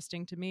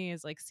interesting to me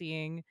is like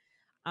seeing,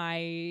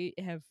 I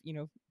have,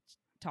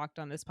 talked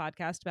on this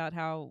podcast about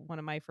how one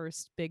of my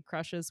first big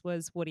crushes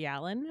was Woody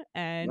Allen,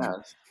 and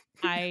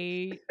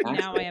I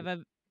now I have a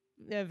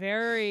a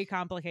very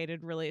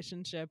complicated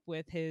relationship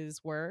with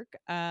his work.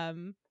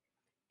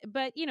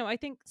 But I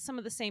think some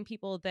of the same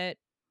people that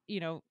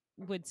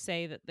would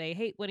say that they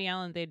hate Woody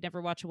Allen, they'd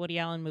never watch a Woody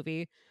Allen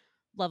movie,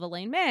 love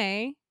Elaine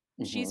May.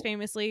 She's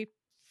famously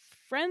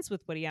friends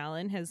with Woody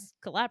Allen, has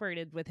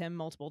collaborated with him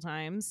multiple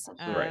times.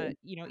 Right.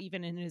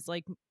 Even in his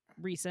like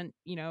recent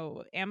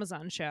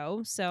Amazon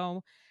show.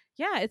 So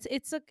yeah,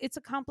 it's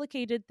a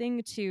complicated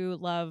thing to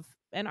love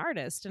an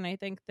artist, and I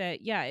think that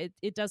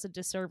it does a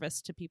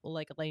disservice to people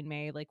like Elaine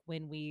May, like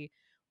when we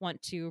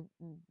want to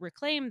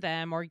reclaim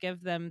them or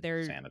give them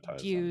their Sanitize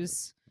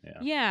dues. them.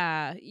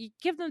 Yeah, you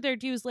give them their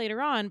dues later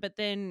on, but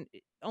then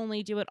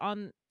only do it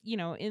on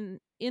in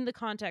the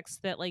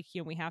context that like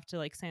we have to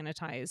like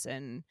sanitize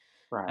and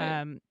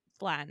Right.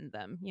 flatten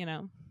them.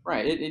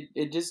 Right.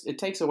 It just it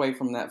takes away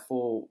from that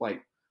full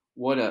like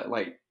what a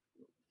like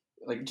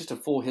just a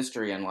full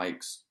history and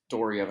like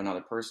story of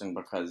another person,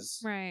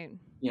 because Right.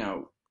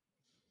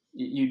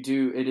 You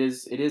do it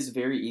is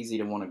very easy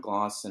to want to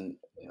gloss and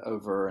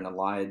over and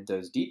elide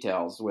those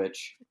details,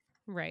 which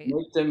Right.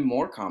 make them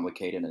more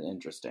complicated and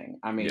interesting.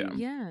 I mean,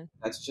 Yeah.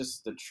 that's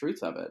just the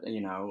truth of it.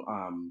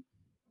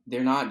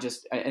 They're not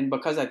just, and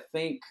because I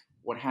think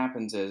what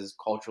happens is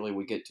culturally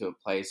we get to a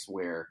place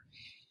where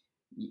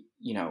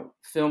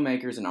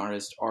filmmakers and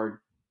artists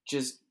are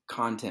just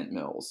content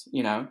mills,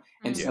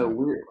 and so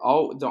we're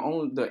all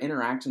the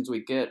interactions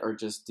we get are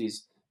just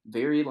these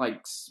very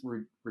like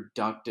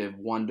reductive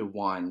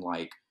one-to-one,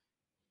 like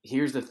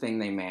here's the thing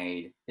they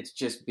made, it's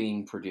just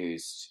being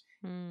produced.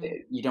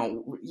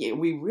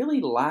 We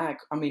really lack,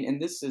 I mean,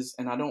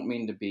 and I don't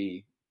mean to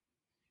be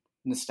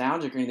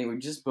nostalgic or anything,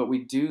 but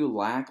we do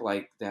lack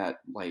that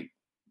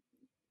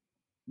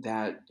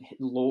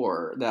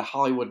lore, that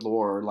Hollywood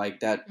lore,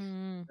 like that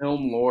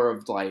film lore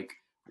of like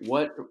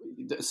what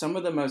some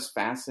of the most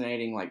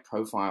fascinating like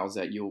profiles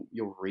that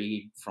you'll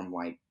read from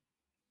like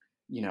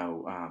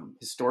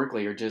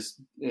historically, or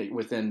just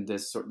within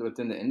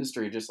the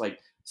industry, just like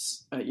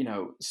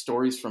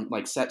stories from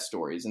like set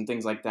stories and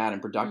things like that,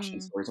 and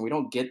production stories, and we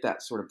don't get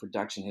that sort of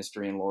production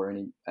history and lore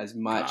as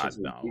much as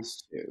we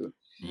used to.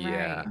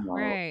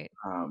 Right.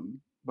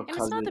 Because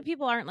and it's not that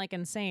people aren't like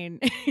insane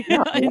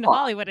Yeah, in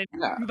Hollywood,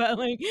 yeah. but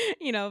like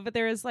but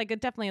there is like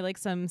definitely like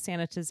some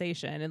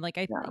sanitization, and like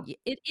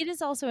it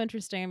is also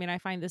interesting. I mean, I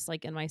find this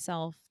like in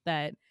myself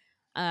that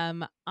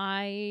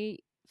I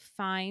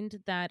find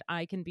that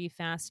I can be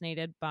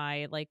fascinated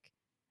by like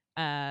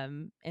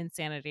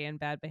insanity and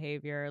bad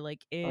behavior like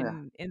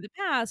in the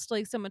past,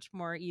 like so much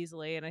more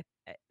easily, and I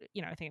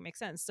think it makes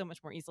sense so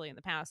much more easily in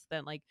the past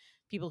than like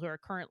people who are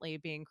currently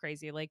being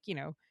crazy, like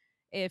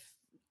if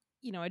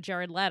a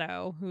Jared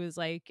Leto who is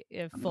like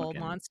a full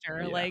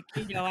monster, like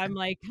I'm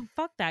like,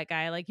 fuck that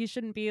guy, like he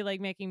shouldn't be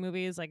like making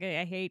movies, like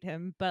I hate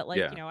him, but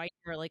like I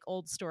hear like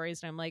old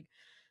stories and I'm like,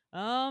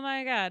 oh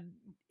my god,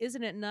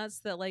 isn't it nuts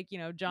that like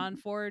John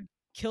Ford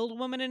killed a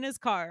woman in his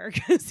car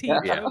because he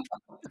joked,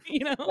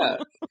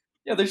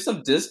 yeah, there's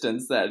some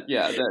distance that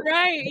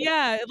right,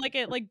 yeah, like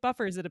it like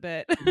buffers it a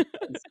bit.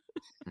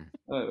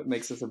 It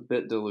makes us a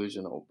bit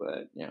delusional,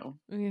 but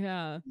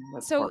yeah.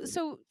 So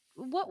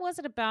what was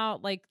it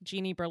about like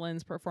Jeannie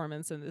Berlin's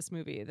performance in this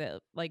movie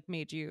that like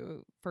made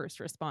you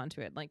first respond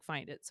to it, like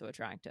find it so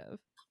attractive?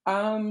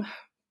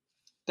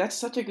 That's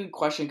such a good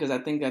question, because I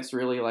think that's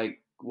really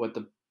like what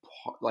the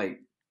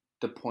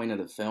point of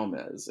the film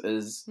is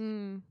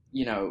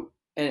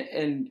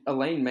and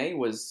Elaine May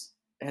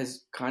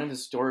has kind of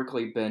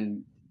historically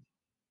been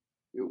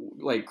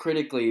like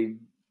critically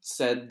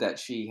said that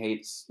she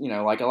hates,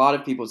 like a lot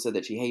of people said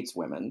that she hates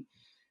women,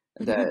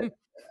 that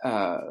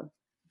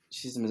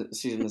she's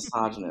a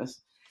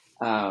misogynist,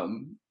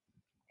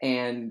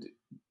 and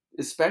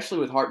especially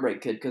with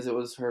Heartbreak Kid, because it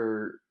was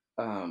her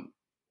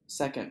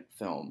second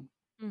film,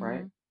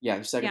 right? Yeah,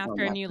 her second film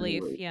after A New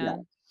Leaf. Yeah.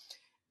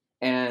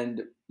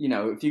 And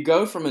if you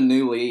go from A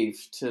New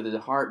Leaf to the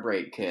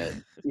Heartbreak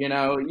Kid,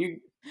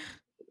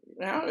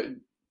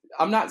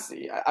 I'm not.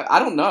 I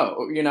don't know.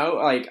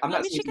 Like I'm not.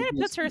 I mean, she kind of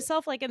puts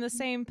herself like in the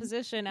same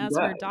position as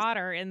her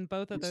daughter in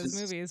both of those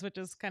movies, which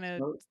is kind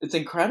of it's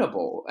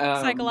incredible,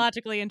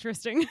 psychologically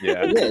interesting.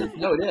 Yeah, it is.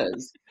 No, it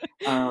is.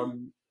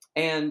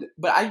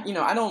 But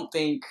I don't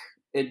think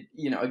it.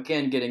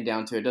 Again, getting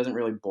down to it doesn't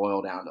really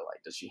boil down to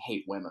like, does she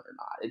hate women or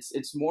not?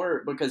 It's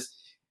more because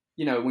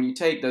when you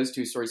take those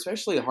two stories,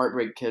 especially the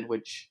Heartbreak Kid,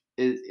 which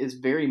is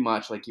very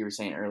much like you were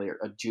saying earlier,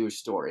 a Jewish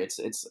story. It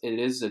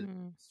is a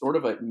sort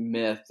of a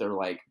myth or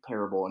like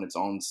parable in its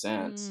own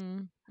sense,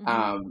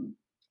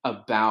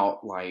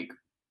 about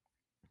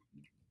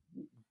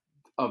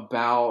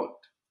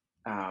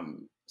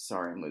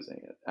sorry, I'm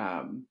losing it.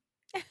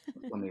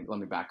 Let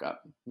me back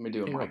up. Let me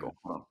do a Michael.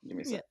 Hold on, give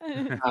me a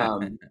second.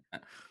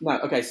 No,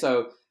 okay,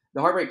 so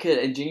the Heartbreak Kid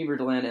and Jeannie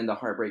Berlin and the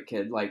Heartbreak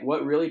Kid, like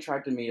what really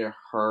attracted me to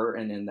her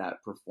and in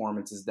that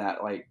performance is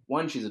that like,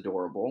 one, she's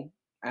adorable,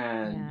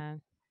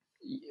 and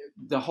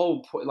the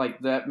whole like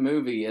that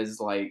movie is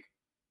like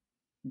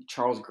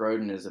Charles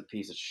Grodin is a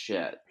piece of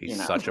shit.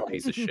 He's such a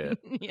piece of shit.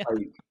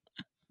 Like,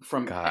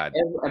 from God,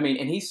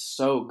 and he's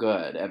so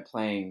good at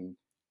playing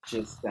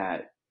just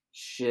that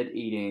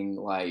shit-eating,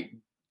 like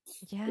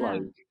Yeah.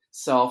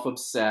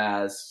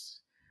 self-obsessed.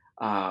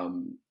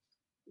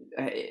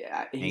 He's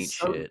Ain't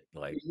so shit.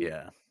 Like,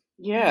 yeah.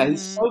 yeah,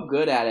 he's so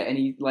good at it, and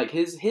he like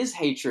his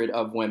hatred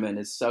of women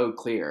is so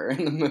clear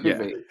in the Yeah.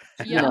 movie.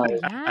 Yeah. Oh,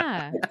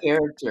 yeah. The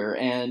character,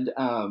 and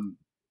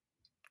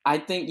I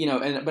think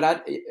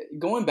but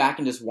going back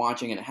and just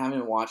watching it,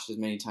 haven't watched as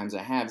many times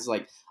as I have. It's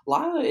like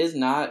Lila is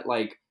not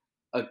like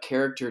a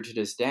character to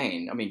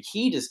disdain. I mean,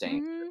 he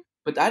disdains her,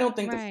 but I don't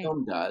think the Right.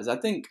 film does. I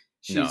think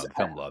No, she's the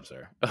film loves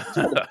her.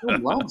 the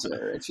film loves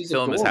her, and she's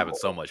Film is having adorable.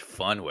 so much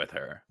fun with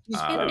her. And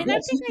I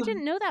think I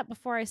didn't know that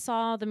before I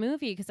saw the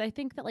movie, because I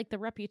think that like the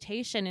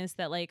reputation is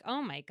that like,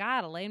 oh my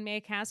God, Elaine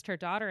May cast her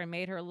daughter and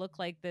made her look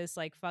like this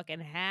like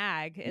fucking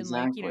hag. And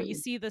like, you Exactly.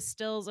 see the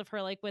stills of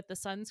her like with the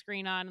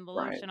sunscreen on and the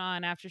Right. lotion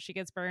on after she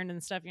gets burned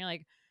and stuff. And you're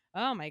like,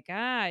 oh my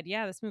God,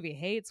 yeah, this movie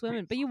hates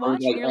women. But you Or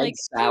watch it and you're egg like,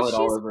 salad oh,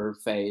 all she's over her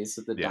face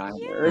at the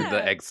diner.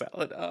 The egg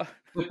salad.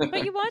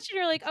 but you watch it,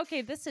 you're like,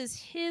 okay, this is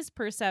his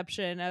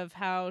perception of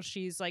how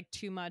she's like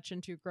too much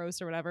and too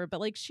gross or whatever. But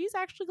like, she's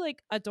actually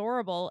like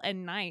adorable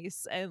and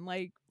nice and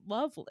like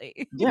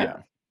lovely.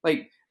 Yeah.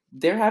 Like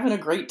they're having a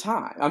great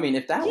time. I mean,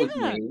 if that was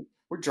Yeah. me,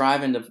 we're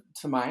driving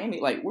to Miami,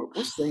 like we're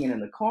singing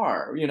in the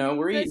car, we're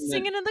They're eating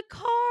singing in the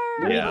car.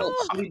 we're eating Yeah.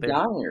 at shitty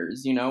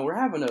diners, we're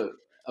having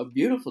a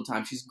beautiful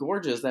time. She's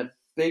gorgeous. That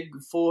big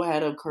full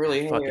head of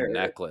curly hair. Fucking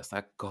necklace.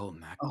 That gold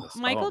necklace.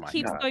 Michael oh my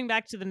keeps God. going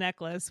back to the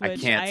necklace, I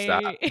which can't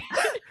stop.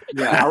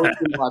 Yeah, I was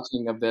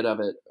watching a bit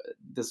of it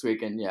this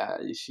weekend. Yeah,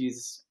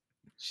 she's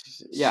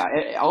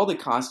all the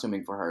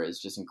costuming for her is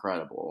just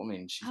incredible. I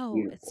mean, she's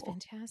beautiful. It's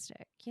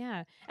fantastic.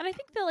 Yeah. And I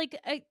think that like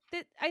I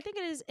think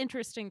it is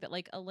interesting that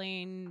like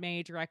Elaine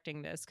May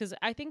directing this, because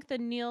I think the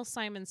Neil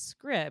Simon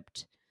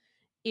script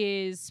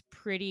is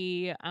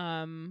pretty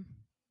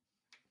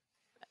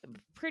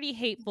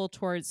hateful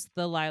towards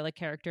the Lila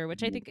character,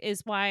 which I think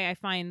is why I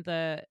find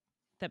that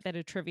bit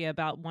of trivia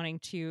about wanting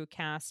to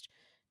cast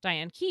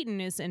Diane Keaton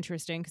is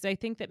interesting, because I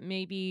think that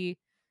maybe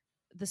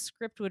the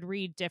script would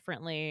read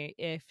differently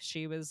if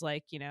she was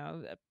like,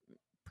 a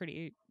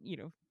pretty,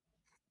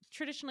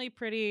 traditionally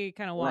pretty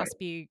kind of Right.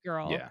 waspy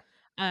girl. Yeah.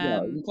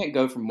 You can't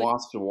go from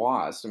wasp to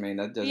wasp. I mean,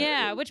 that doesn't.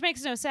 Yeah, which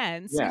makes no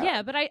sense. Yeah.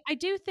 Yeah, but I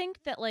do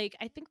think that like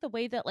I think the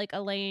way that like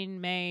Elaine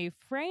May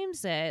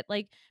frames it,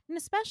 like, and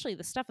especially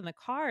the stuff in the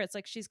car, it's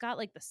like she's got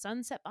like the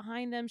sunset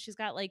behind them. She's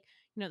got like,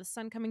 the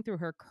sun coming through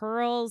her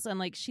curls, and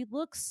like she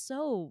looks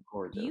so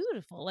Gorgeous.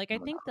 beautiful. Like I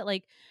think that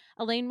like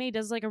Elaine May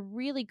does like a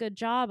really good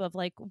job of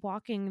like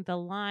walking the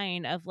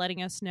line of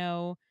letting us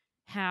know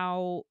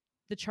how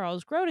the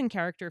Charles Grodin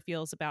character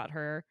feels about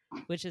her,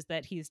 which is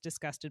that he's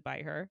disgusted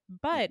by her,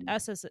 but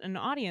us as an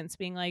audience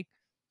being like,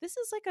 this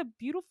is like a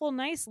beautiful,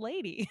 nice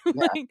lady. Yeah.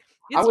 Like,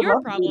 it's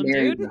your problem,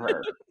 dude. To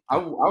her. I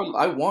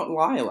want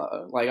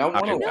Lila. Like I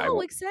want to.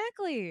 No,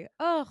 exactly.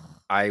 Oh,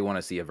 I want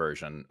to see a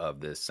version of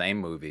this same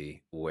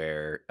movie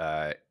where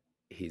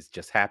he's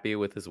just happy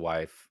with his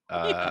wife.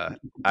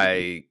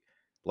 I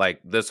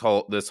like this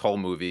whole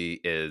movie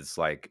is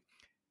like,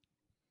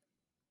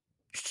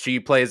 she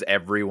plays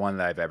everyone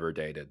that I've ever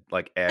dated,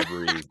 like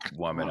every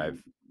woman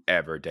I've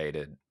ever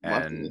dated,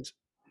 and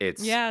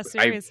it's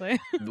seriously.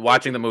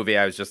 Watching the movie,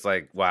 I was just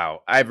like,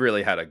 wow, I've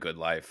really had a good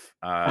life.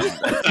 It's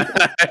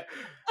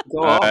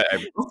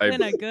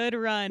been a good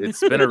run. It's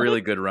been a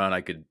really good run.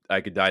 I could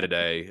die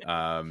today.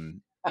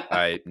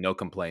 No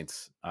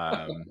complaints.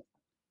 That's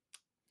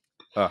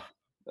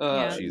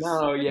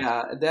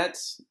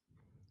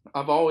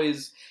I've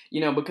always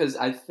because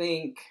I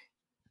think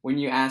when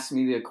you asked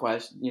me the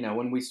question,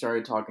 when we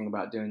started talking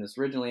about doing this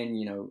originally,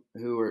 and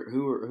who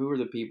are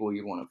the people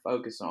you want to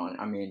focus on,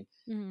 I mean,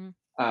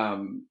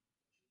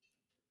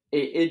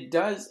 it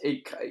does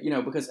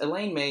because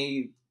Elaine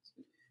May,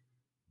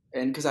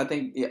 and because I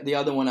think the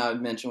other one I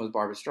mentioned was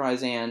Barbra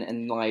Streisand,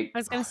 and like I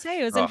was gonna say,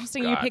 it was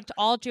interesting. You picked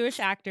all Jewish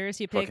actors.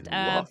 You picked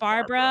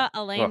Barbara,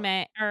 Elaine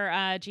May,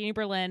 or Jeannie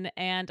Berlin,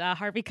 and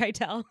Harvey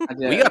Keitel.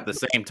 We got the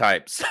same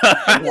types.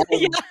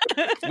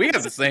 We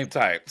have the same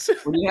types.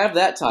 When you have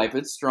that type,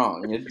 it's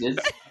strong.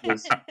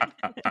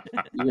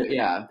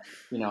 Yeah.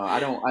 I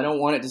don't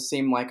want it to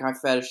seem like I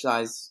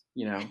fetishize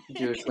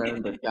Jewish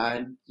women, but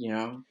God,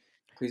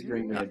 please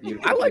bring me a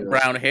beautiful. I like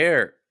brown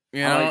hair.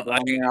 I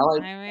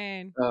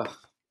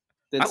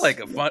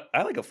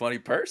like a funny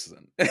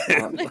person.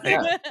 I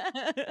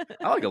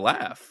like a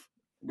laugh.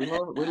 We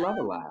love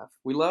a laugh.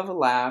 We love a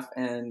laugh,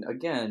 and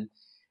again,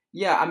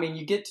 yeah. I mean,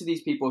 you get to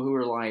these people who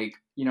are like,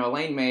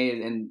 Elaine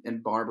May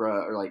and Barbara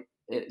are like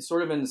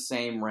sort of in the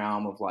same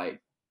realm of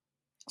like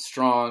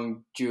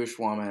strong Jewish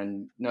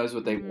woman, knows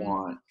what they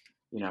want,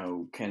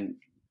 can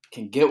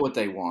get what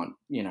they want,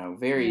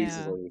 very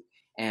easily,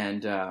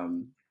 and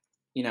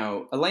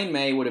Elaine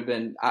May would have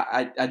been,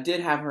 I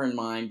did have her in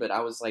mind, but I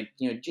was like,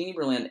 Jeannie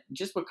Berlin,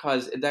 just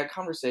because that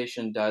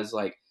conversation does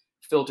like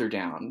filter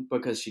down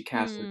because she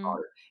cast her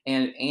daughter,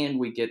 and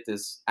we get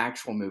this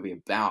actual movie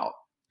about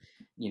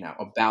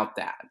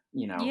that,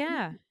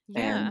 Yeah,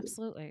 and,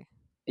 absolutely.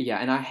 Yeah.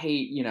 And I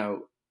hate,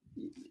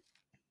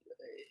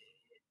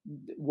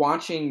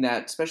 watching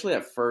that, especially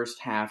that first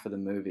half of the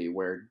movie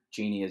where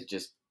Jeannie is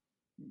just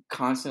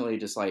constantly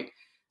just like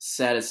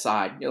set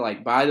aside,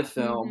 like by the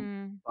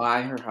film,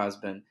 by her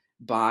husband,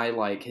 by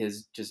like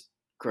his just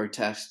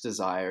grotesque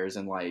desires,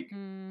 and like,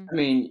 I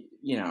mean,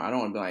 I don't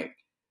want to be like,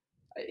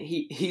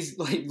 he's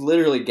like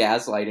literally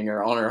gaslighting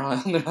her on her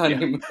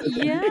honeymoon.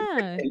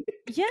 Yeah.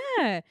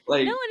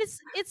 Like, no, and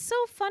it's so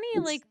funny,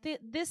 like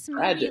this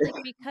movie,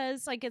 like,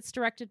 because like it's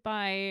directed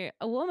by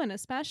a woman,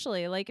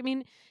 especially, like, I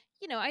mean,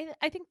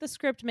 I think the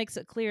script makes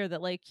it clear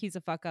that like he's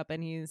a fuck up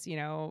and he's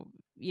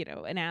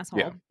an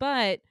asshole,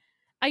 but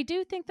I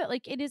do think that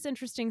like it is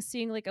interesting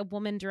seeing like a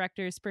woman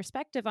director's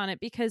perspective on it,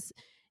 because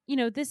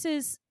this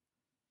is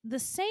the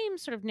same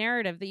sort of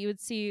narrative that you would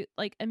see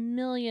like a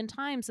million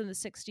times in the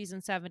 60s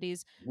and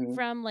 70s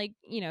from like,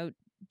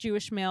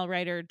 Jewish male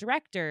writer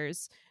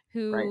directors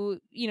who,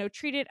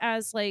 treat it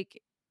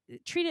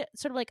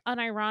sort of like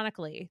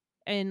unironically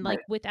and like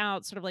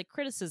without sort of like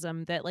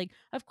criticism, that like,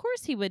 of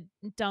course he would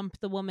dump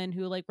the woman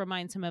who like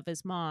reminds him of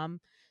his mom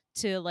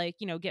to like,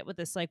 get with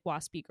this like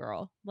waspy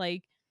girl.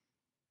 Like,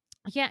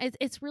 yeah,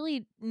 it's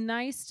really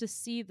nice to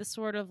see the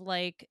sort of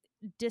like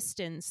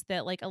distance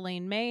that like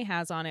Elaine May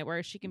has on it,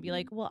 where she can be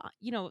like, well,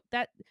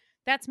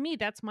 that's me,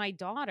 that's my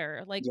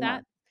daughter, like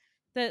that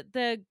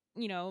the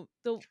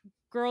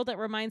girl that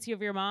reminds you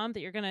of your mom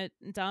that you're gonna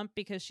dump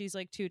because she's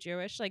like too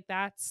Jewish, like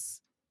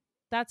that's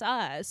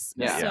us.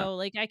 So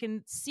like I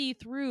can see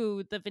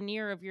through the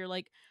veneer of your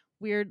like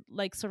weird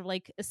like sort of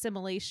like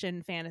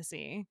assimilation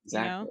fantasy.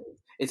 Exactly.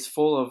 It's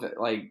full of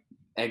like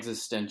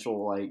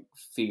existential like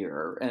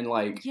fear, and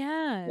like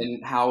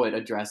and how it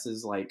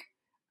addresses like,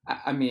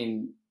 I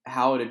mean,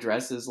 how it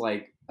addresses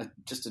like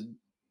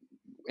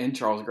in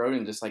Charles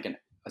Grodin, just like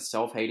a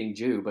self-hating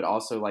Jew, but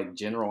also like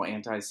general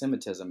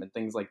anti-Semitism and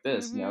things like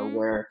this,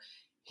 where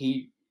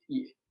he,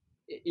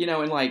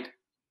 and like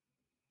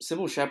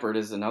Sybil Shepherd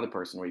is another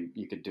person where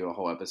you could do a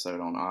whole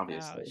episode on,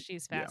 obviously. Oh,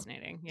 she's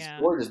fascinating. She's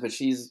gorgeous, but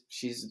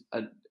she's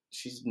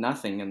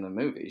nothing in the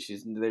movie.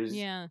 There's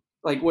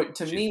like, what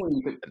to me, when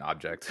you could an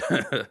object.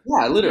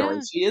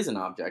 Literally, she is an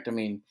object. I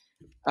mean,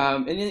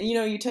 and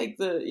you take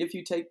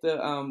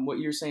the what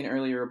you were saying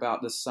earlier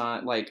about the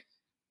son, like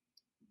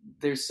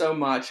there's so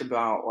much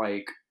about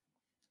like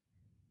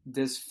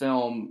this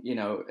film,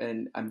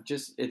 and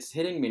it's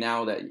hitting me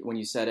now that when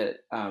you said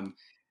it,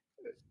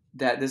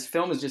 that this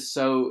film is just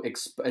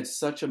it's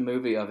such a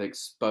movie of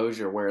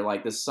exposure, where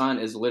like the son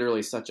is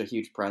literally such a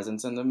huge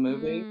presence in the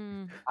movie.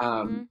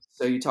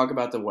 So you talk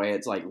about the way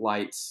it's like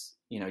lights,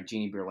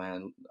 Jeannie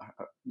Berlin,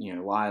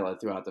 Lila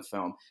throughout the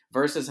film,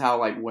 versus how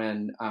like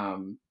when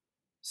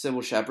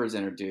Sybil Shepherd's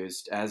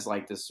introduced as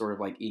like this sort of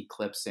like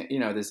eclipse,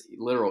 this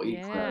literal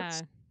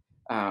eclipse,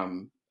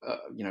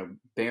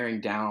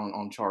 bearing down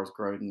on Charles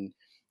Grodin.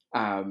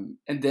 And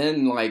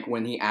then like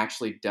when he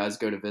actually does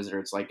go to visit her,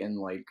 it's like in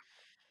like,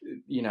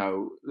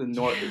 the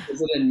north,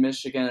 is it in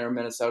Michigan or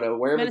Minnesota,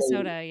 wherever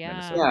Minnesota,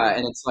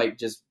 and it's like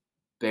just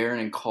barren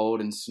and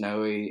cold and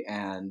snowy,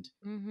 and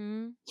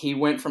he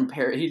went from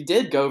he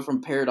did go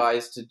from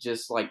paradise to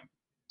just like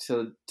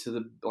to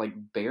the like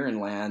barren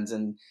lands.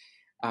 And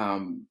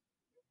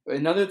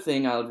another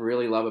thing I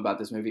really love about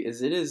this movie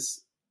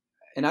is,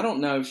 and I don't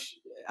know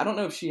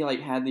if she like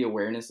had the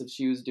awareness that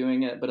she was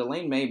doing it, but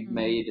Elaine May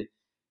made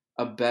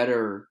a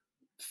better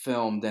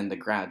film than The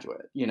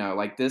Graduate,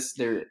 like this,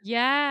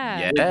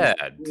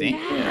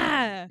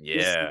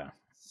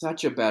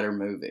 such a better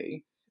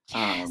movie.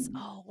 I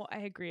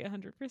agree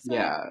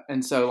 100%.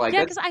 And so like,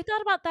 because I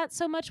thought about that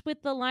so much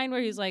with the line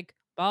where he's like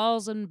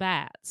balls and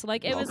bats,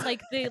 like it was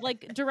like the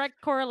like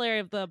direct corollary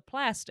of the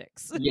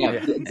plastics.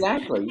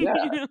 Exactly.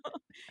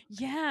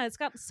 It's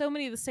got so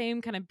many of the same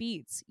kind of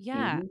beats.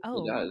 It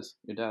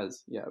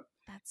does.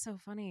 That's so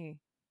funny.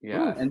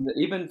 And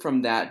even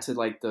from that to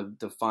like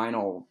the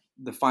final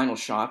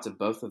shots of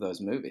both of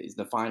those movies,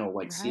 the final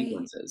like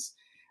sequences,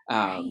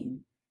 I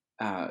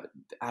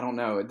don't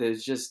know,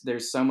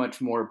 there's so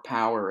much more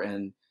power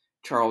in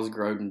Charles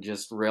Grodin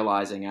just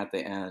realizing at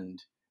the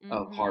end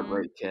of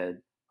Heartbreak Kid,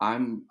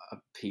 I'm a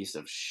piece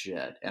of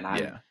shit, and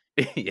my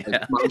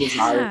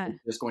desire is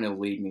just going to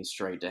lead me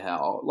straight to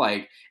hell.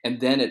 Like, and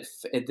then it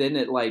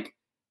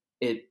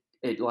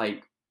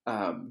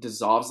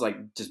dissolves like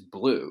just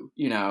blue,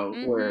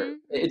 where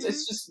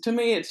it's just, to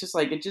me, it's just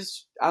like,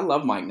 I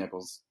love Mike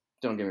Nichols.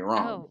 Don't get me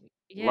wrong.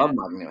 Love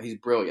Mike Nichols. He's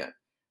brilliant.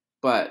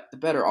 But the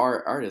better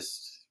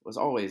artist was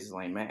always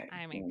Elaine May.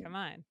 I mean, come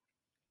on.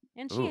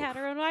 And she had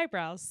her own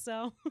eyebrows,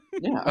 so.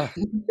 Yeah.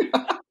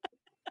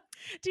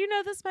 Do you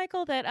know this,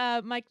 Michael,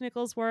 that Mike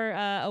Nichols wore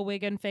a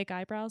wig and fake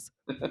eyebrows?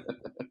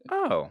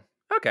 Oh,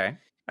 okay.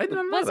 I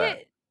didn't know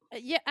that.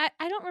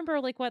 I don't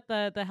remember like what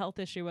the health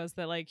issue was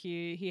that like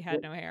he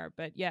had no hair,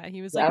 but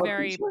he was like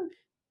very.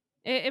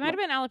 It might have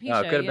been alopecia. Oh,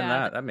 it could have been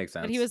that. That makes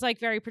sense. But he was like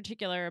very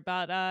particular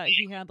about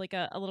he had like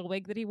a little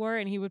wig that he wore,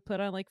 and he would put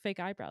on like fake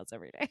eyebrows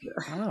every day.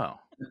 Oh,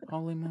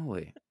 holy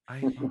moly!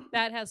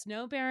 That has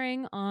no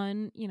bearing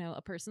on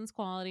a person's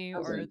quality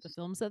or the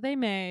films that they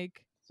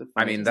make. It's a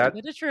I funny mean, thing. that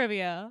Bit of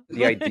trivia.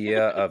 the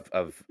idea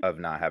of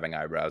not having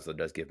eyebrows, that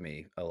does give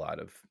me a lot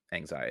of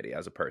anxiety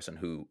as a person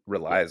who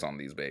relies on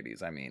these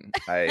babies. I mean,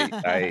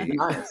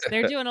 Nice.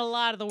 They're doing a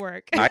lot of the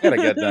work. I gotta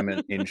get them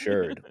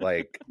insured.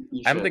 Like,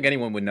 You I don't think should.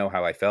 anyone would know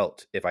how I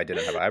felt if I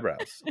didn't have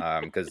eyebrows,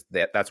 because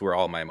that's where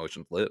all my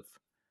emotions live.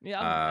 Yeah,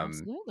 Um,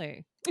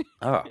 absolutely.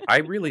 I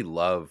really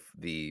love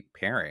the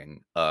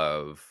pairing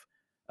of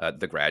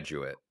The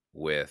Graduate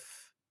with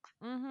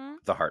Mm-hmm.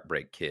 The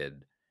Heartbreak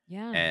Kid,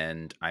 Yeah.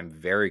 and I'm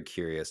very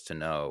curious to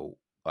know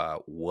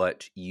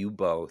what you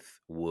both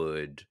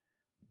would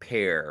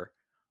pair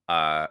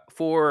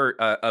for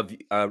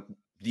a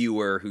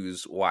viewer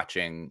who's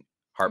watching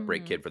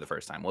Heartbreak Mhm. Kid for the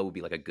first time. What would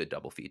be like a good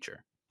double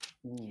feature?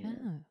 Mm.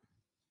 Yeah.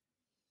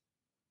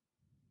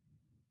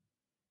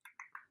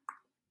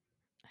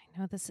 I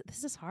know this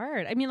is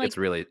hard. I mean, like It's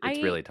really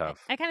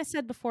tough. I kind of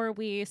said before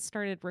we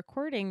started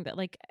recording that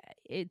like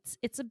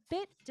it's a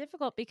bit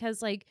difficult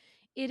because like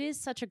it is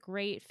such a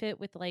great fit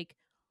with like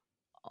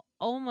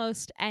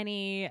almost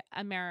any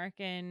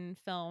American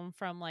film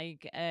from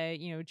like a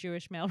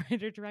Jewish male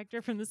writer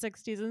director from the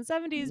 60s and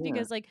 70s Yeah.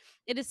 because like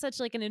it is such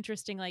like an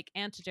interesting like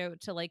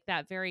antidote to like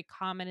that very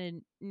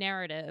common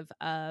narrative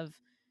of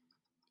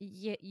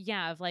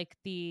of like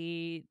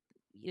the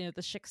the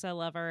shiksa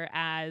lover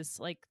as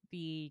like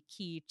the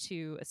key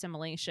to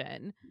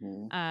assimilation.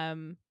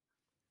 Mhm.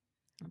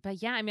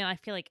 But yeah, I mean I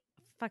feel like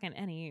fucking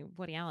any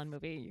Woody Allen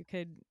movie you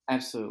could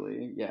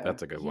Absolutely. Yeah.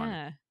 That's a good one.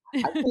 yeah.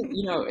 I think,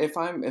 if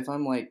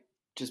I'm like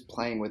just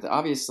playing with it,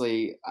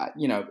 obviously,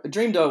 a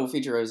dream double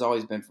feature has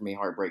always been for me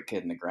Heartbreak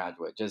Kid and The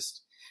Graduate.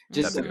 Just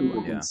That's so a good people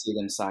one, can yeah. see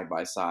them side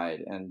by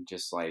side, and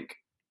just like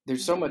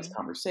there's so much Mhm.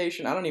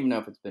 conversation. I don't even know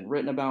if it's been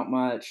written about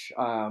much,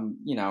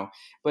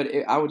 but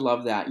I would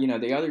love that.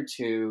 The other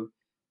two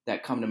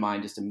that come to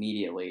mind just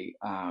immediately,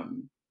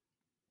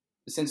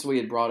 since we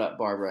had brought up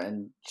Barbara,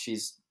 and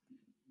she's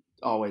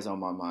always on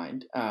my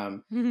mind,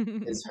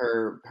 is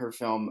her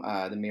film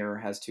The Mirror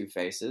Has Two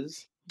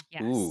Faces.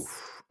 Yes. Ooh,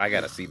 I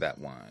gotta see that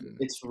one.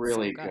 It's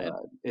really good.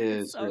 good. It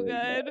is So really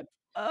good.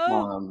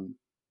 Oh.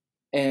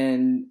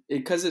 And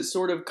because it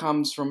sort of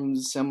comes from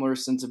similar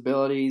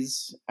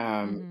sensibilities,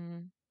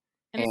 Mhm.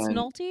 And it's and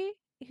Nolte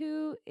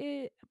who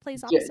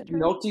plays opposite her.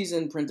 Nolte's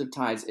in Prince of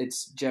Tides.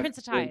 It's Jeff Prince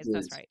of Tides,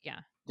 that's Bridges. right. Yeah.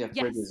 Jeff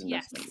Yes, Bridges in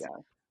this yes.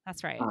 one,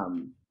 That's right. yeah.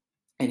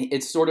 And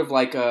it's sort of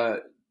like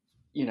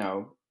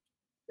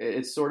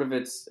it's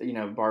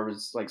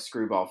Barbara's like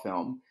screwball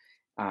film,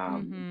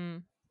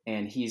 Mhm.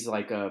 and he's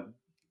like a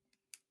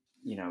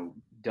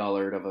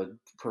dullard of a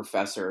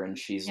professor, and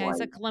she's Yeah, like,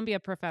 he's a Columbia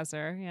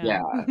professor. Yeah.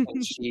 yeah,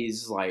 and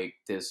she's like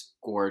this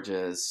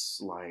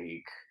gorgeous,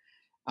 like,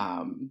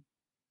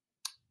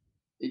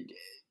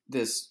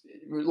 this,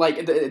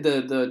 like,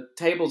 the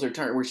tables are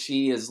turned where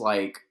she is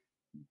like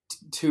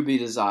to be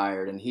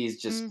desired, and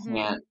he's just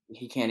Mhm.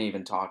 can't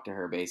even talk to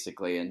her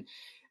basically, and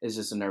is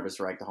just a nervous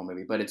wreck the whole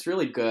movie. But it's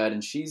really good,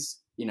 and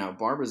she's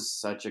Barbara's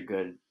such a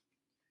good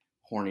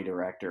horny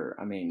director.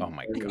 I mean, Oh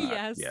my god,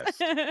 Yes.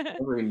 yes.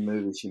 every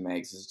movie she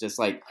makes is just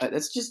like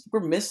it's just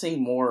we're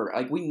missing more.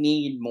 Like we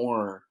need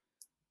more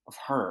of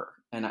her,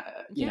 and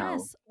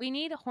Yes, we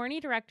need horny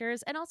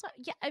directors, and also,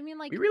 yeah, I mean,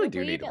 like We really the do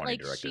way need that horny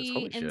like directors. she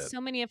Holy in shit.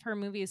 so many of her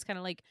movies kind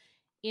of like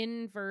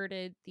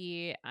inverted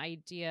the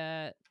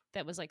idea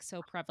that was like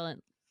so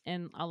prevalent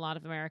in a lot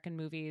of American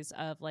movies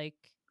of like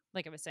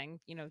I was saying,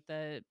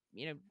 the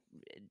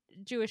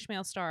Jewish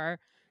male star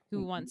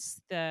who wants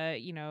the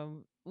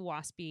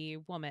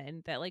waspy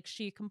woman, that like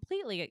she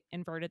completely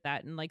inverted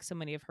that in like so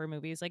many of her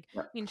movies. Like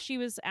I mean, she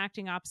was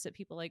acting opposite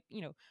people like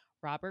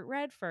Robert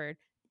Redford,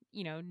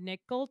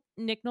 Nick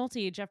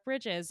Nolte, Jeff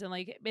Bridges, and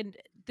like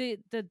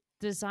the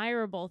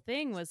desirable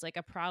thing was like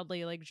a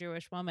proudly like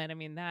Jewish woman. I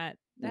mean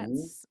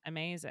that's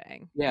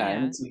amazing. Yeah,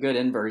 and it's a good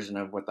inversion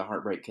of what the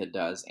Heartbreak Kid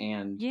does,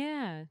 and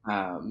Yeah.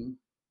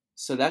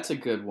 so that's a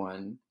good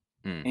one.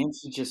 Mm. And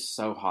she's just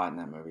so hot in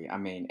that movie. I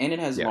mean, and it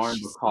has Yes. Lauren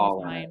She's so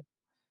Bacall in fine. it.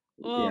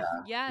 Oh Yeah,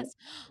 yes.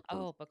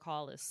 Oh,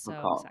 Bacall is so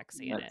Bacall.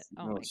 sexy in it.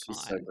 Oh my She's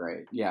god. so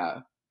great.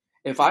 Yeah,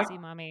 if Sexy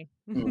mommy.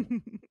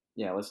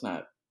 yeah, let's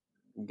not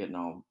getting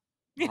all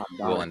hot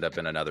We'll dog. end up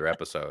in another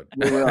episode.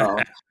 We will.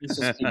 Let's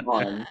just keep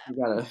on. We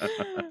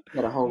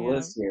got a whole Yeah.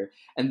 list here.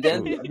 And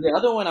then the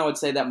other one I would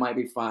say that might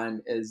be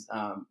fun is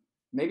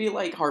maybe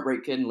like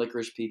Heartbreak Kid and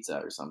Licorice Pizza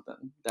or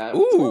something. That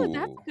Ooh,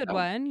 that's a good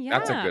one. Yeah.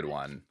 That's a good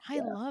one. I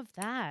love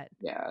that.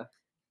 Yeah.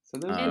 So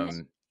those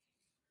And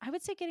I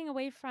would say getting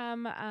away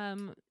from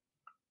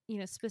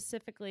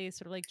specifically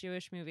sort of like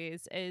Jewish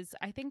movies is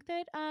I think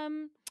that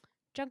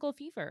Jungle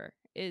Fever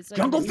is like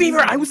Jungle an Fever.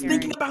 I interesting was pairing.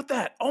 thinking about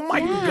that. Oh my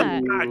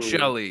Yeah. god,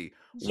 Shelley.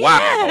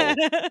 Yeah.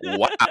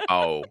 Wow.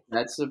 Wow.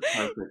 that's a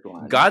perfect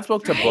one. God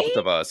spoke to both Right?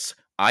 of us.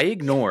 I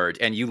ignored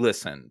and you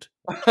listened.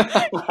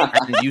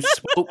 And you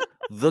spoke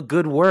the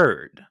good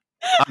word.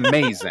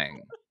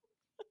 Amazing.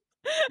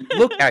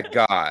 Look at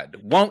God.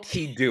 Won't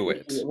he do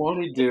it?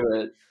 Won't he do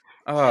it?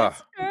 Ugh.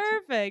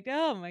 Perfect.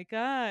 Oh my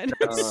god.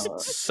 That's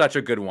such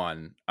a good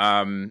one.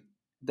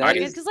 That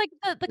is because like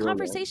the brilliant.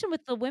 conversation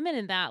with the women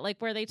in that,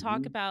 like where they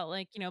talk Mhm. about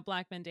like, you know,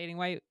 black men dating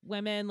white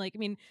women, like I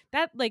mean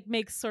that like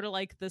makes sort of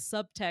like the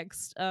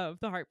subtext of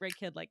the Heartbreak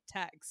Kid like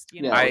text,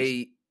 you know.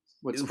 Yeah,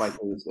 what Oof. Spike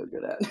Lee is so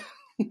good at.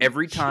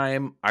 Every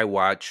time I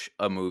watch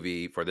a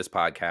movie for this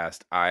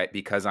podcast, I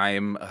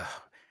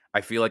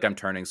feel like I'm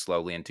turning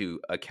slowly into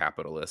a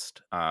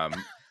capitalist, a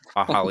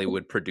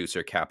Hollywood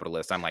producer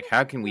capitalist. I'm like,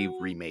 how can we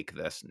remake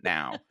this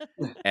now?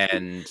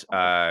 And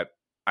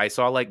I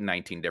saw like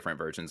 19 different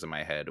versions in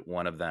my head.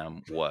 One of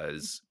them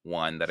was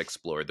one that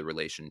explored the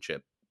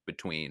relationship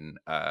between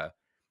a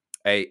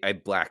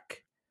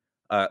black,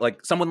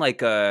 like someone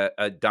like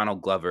a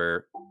Donald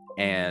Glover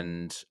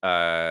and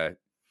I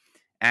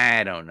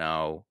don't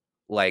know,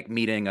 like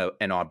meeting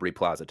an Aubrey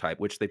Plaza type,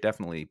 which they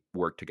definitely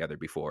worked together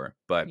before.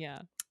 But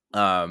Yeah.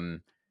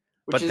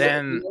 Which but is,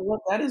 then you know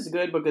what, that is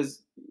good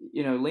because,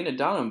 you know, Lena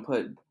Dunham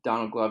put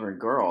Donald Glover in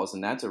Girls,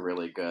 and that's a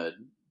really good.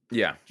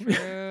 yeah,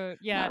 True.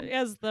 Yeah,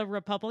 as the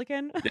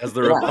Republican. as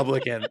the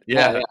Republican,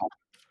 yeah. So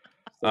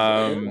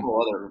there's a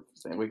whole other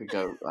thing. We could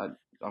go.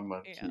 I'm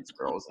a Yeah. huge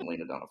Girls and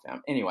Lena Dunham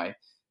fan. Anyway,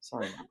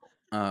 sorry, Michael.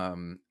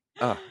 And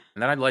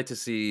then I'd like to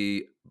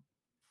see,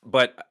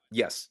 but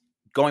yes,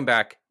 going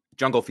back,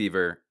 Jungle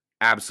Fever,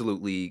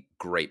 absolutely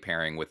great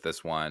pairing with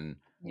this one.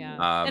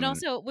 Yeah. And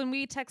also, when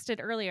we texted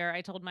earlier,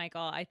 I told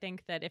Michael, I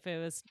think that if it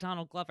was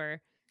Donald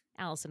Glover,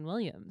 Allison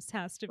Williams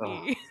has to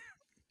be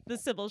the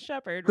Sybil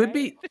Shepherd. Could right?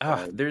 be.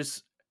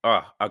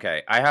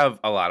 Okay. I have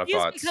a lot of He's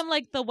thoughts. become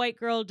like the white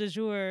girl du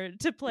jour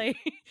to play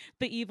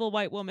the evil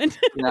white woman.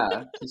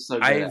 Yeah, he's so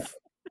good.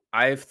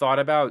 I've thought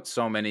about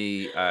so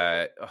many.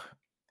 All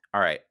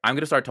right, I'm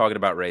gonna start talking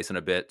about race in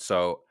a bit,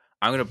 so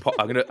I'm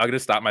gonna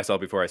stop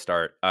myself before I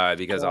start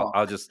because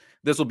I'll just,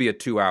 this will be a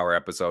 2-hour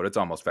episode. It's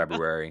almost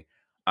February.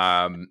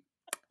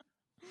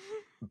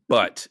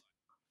 But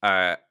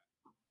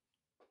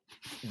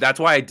that's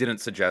why I didn't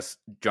suggest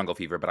Jungle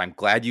Fever, but I'm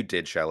glad you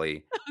did,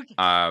 Shelley.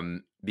 Okay.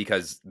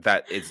 Because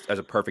that is as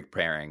a perfect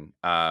pairing.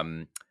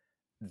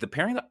 The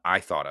pairing that I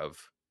thought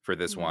of for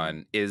this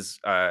one is,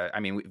 I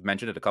mean, we've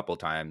mentioned it a couple of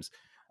times,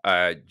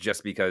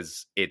 just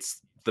because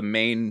it's the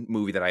main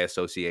movie that I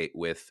associate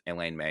with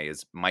Elaine May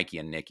is Mikey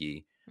and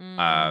Nikki.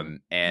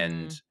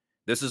 And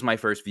this is my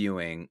first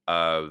viewing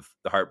of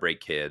The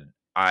Heartbreak Kid.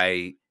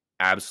 I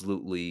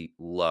absolutely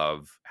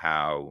love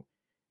how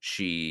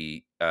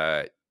she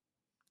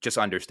just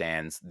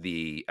understands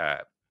the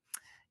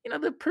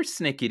the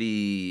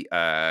persnickety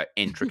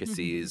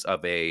intricacies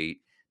of a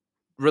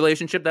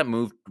relationship that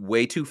moved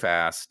way too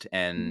fast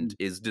and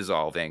is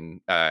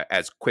dissolving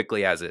as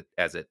quickly as it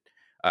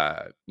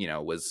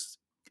was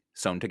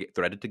sewn to get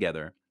threaded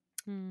together.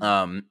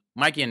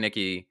 Mikey and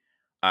Nikki,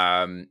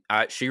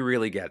 she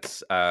really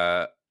gets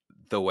the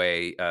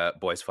way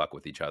boys fuck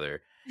with each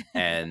other,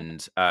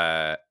 and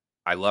I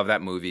love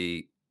that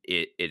movie.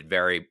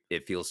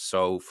 It feels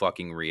so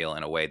fucking real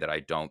in a way that I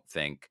don't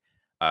think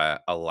a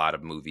lot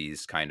of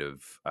movies kind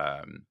of.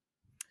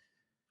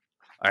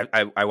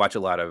 I watch a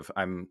lot of.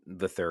 I'm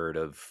the third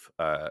of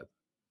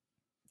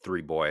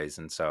 3 boys,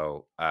 and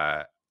so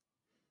I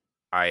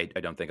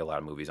don't think a lot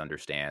of movies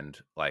understand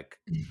like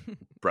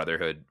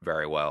brotherhood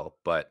very well.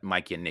 But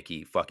Mikey and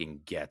Nikki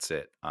fucking gets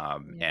it,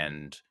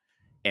 and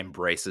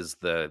embraces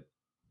the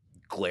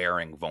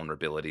glaring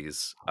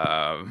vulnerabilities.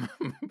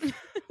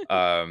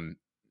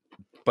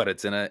 But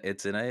it's in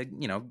a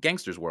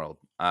gangster's world.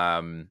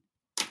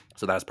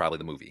 So that's probably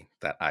the movie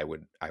that I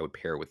would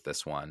pair with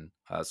this one.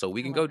 So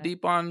we can go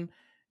deep on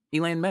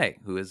Elaine May,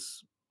 who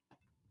is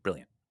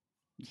brilliant.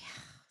 Yeah,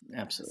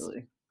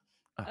 absolutely.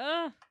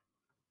 Uh,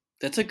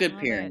 That's a good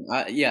pairing.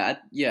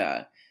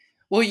 Yeah.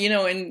 Well,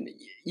 and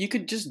you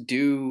could just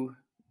do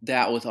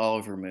that with all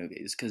of her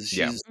movies because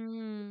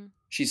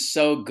she's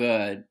so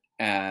good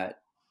at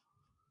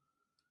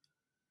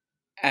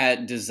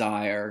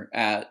desire,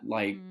 at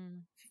like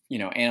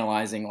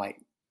analyzing like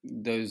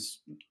those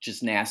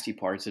just nasty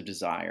parts of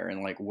desire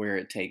and like where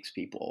it takes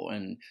people,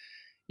 and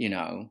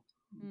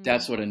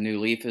that's what A New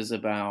Leaf is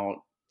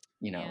about.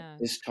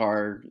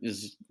 Ishtar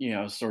is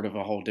sort of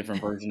a whole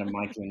different version of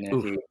Mikey and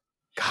Nikki.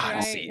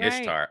 God, see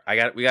Ishtar.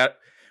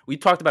 We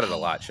talked about it a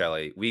lot,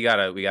 Shelley. We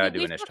gotta do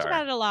an Ishtar. We talked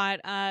about it a lot.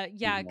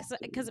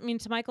 Because I mean,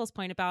 to Michael's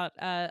point about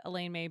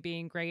Elaine May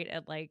being great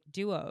at like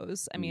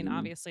duos. I mean,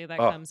 obviously that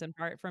comes in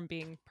part from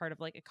being part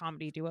of like a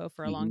comedy duo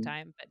for a long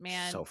time. But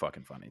man, so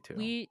fucking funny too.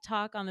 We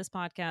talk on this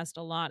podcast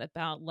a lot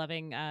about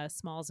loving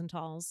smalls and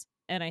talls.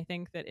 And I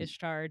think that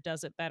Ishtar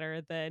does it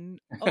better than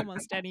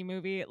almost any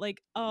movie.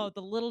 Like, the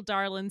little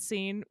darling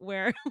scene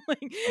where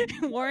like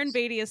Warren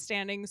Beatty is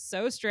standing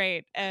so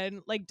straight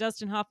and like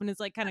Dustin Hoffman is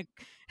like kind of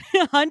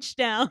hunched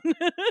down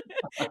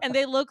and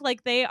they look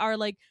like they are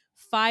like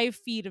 5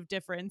 feet of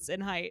difference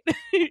in height.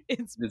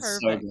 It's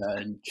perfect. So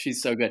good.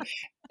 She's so good.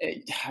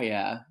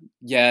 Yeah.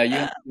 You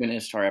have to do an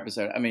Ishtar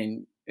episode. I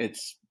mean,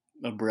 it's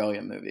a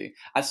brilliant movie.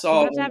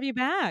 We'll have to have you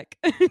back.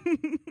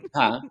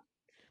 Huh?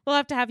 We'll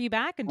have to have you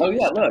back. And do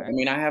Ishtar. Look, I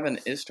mean, I have an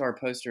Ishtar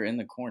poster in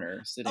the corner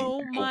sitting.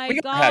 Oh my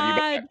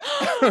God.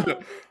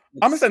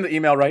 I'm gonna send the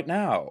email right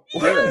now.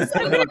 Yes, It's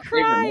I'm one of gonna my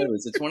favorite cry.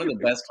 movies. It's one of the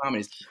best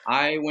comedies.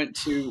 I went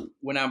to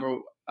whenever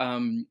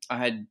I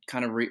had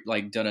kind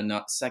of done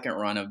a second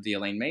run of the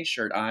Elaine May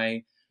shirt.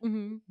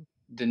 Mhm.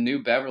 The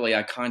New Beverly.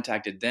 I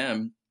contacted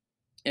them,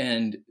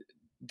 and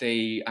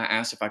I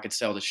asked if I could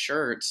sell the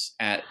shirts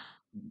at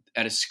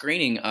a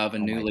screening of A Oh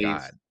New my Leaf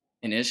God.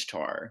 in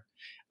Ishtar.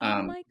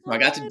 Oh my So I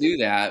got to God. do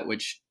that,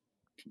 which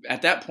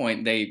at that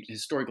point they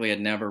historically had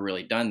never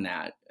really done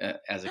that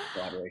as a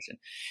collaboration,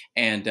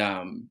 and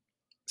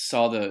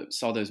saw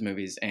those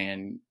movies,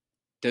 and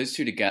those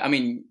two together. I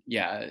mean,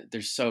 yeah,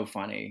 they're so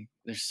funny.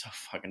 They're so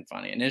fucking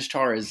funny. And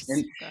Ishtar is So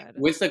good.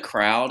 with the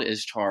crowd.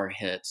 Ishtar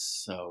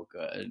hits so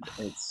good.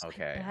 It's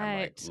Okay, I'm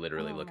like Bet.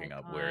 literally Oh looking my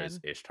up where is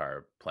God.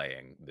 Ishtar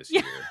playing this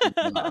Yeah.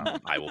 year.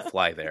 I will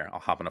fly there.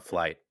 I'll hop on a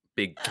flight.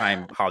 Big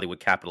time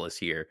Hollywood capitalist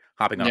here,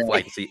 hopping on a Yeah.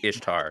 flight to see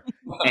Ishtar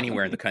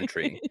anywhere in the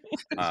country.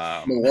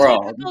 the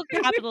world. Typical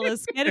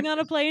capitalist getting on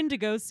a plane to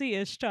go see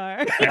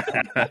Ishtar.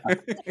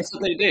 That's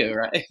what they do,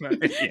 right?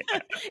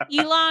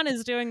 Yeah. Elon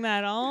is doing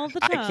that all the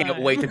time. I can't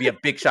wait to be a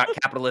big shot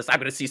capitalist. I'm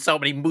going to see so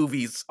many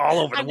movies all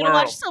over the I'm gonna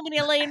world. watch so many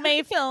Elaine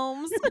May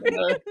films.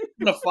 I'm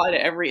gonna fly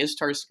to every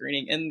Ishtar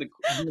screening in the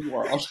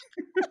world.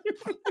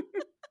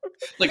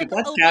 Like if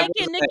that's Oh, capitalist,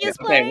 Becky and Nick is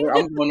okay, playing?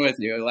 I'm going with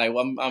you. Like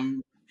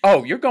I'm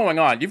Oh, you're going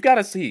on. You've got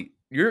a seat.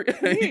 You're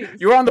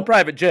Jeez. you're on the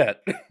private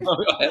jet. okay.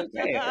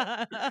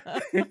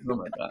 Oh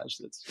my gosh,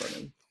 that's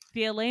funny.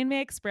 The Elaine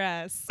May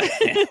Express.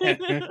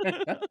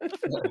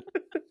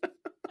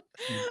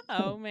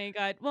 Oh my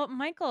God. Well,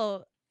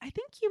 Michael, I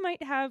think you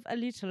might have a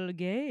little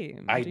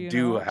game. I you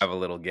do know? have a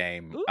little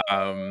game.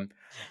 Ooh.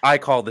 I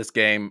call this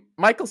game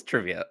Michael's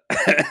Trivia.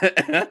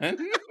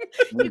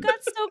 You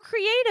got so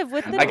creative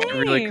with the I name. get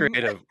really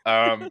creative.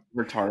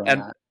 Retarded.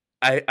 And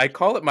I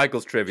call it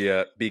Michael's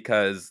Trivia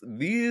because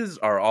these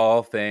are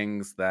all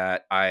things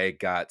that I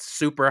got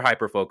super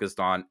hyper focused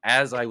on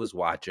as I was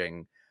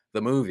watching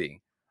the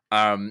movie.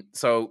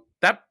 So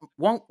that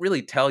won't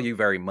really tell you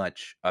very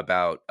much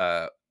about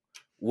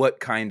what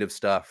kind of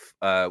stuff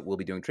we'll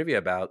be doing trivia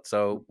about.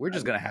 So we're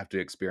just going to have to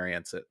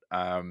experience it.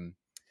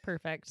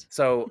 Perfect.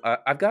 So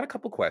I've got a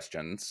couple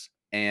questions,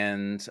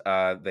 and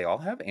they all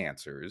have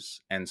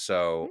answers. And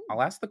so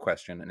I'll ask the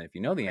question, and if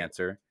you know the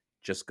answer,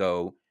 just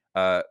go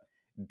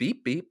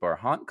beep beep or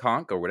honk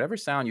honk or whatever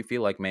sound you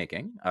feel like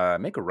making.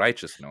 Make a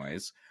righteous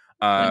noise.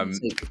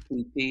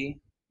 PP.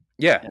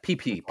 Yeah,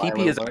 PP. Fly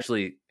PP is over.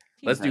 actually.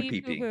 Let's do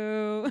Pee-pee, PP.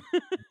 poo-poo.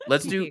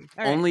 Let's do PP.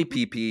 All right. only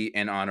PP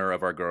in honor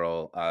of our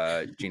girl,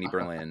 Jeannie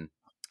Berlin.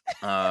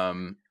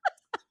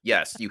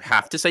 Yes, you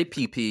have to say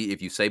PP.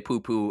 If you say poo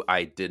poo,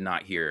 I did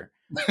not hear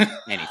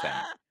anything.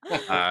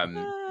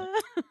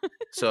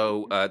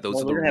 So those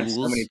Well, are the we're gonna have rules.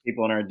 so many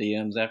people in our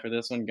DMs after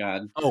this one.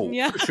 God. Oh,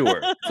 Yeah.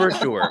 for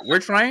sure. We're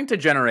trying to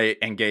generate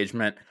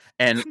engagement,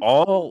 and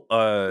all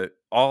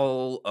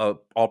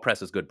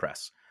press is good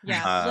press.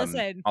 Yeah,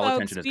 listen, all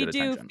folks, attention is we good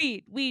do attention.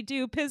 feet, we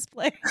do piss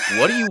play.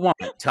 What do you want?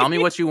 Tell me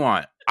what you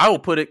want. I will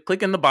put it.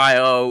 Click in the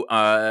bio.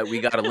 We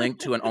got a link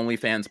to an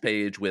OnlyFans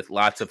page with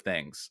lots of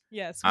things.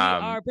 Yes, we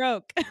are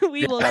broke.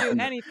 We will do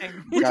anything.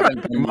 We're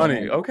trying to make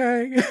money,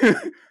 okay?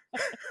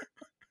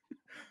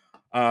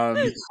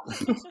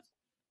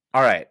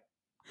 All right.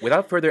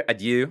 Without further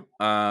ado,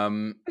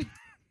 I'm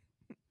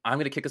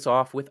going to kick us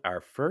off with our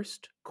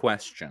first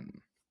question.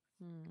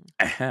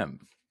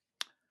 Ahem.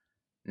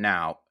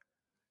 Now,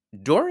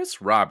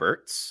 Doris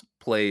Roberts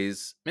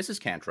plays Mrs.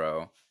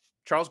 Cantreau,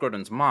 Charles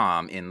Grodin's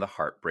mom in The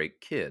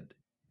Heartbreak Kid.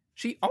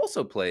 She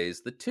also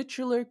plays the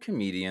titular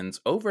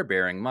comedian's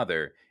overbearing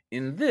mother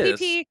in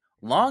this PP.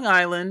 Long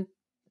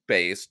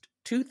Island-based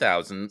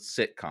 2000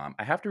 sitcom.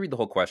 I have to read the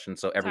whole question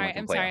so everyone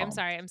can play at home.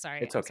 I'm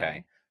sorry. It's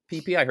okay.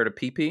 PP, I heard a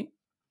PP.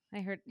 I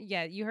heard,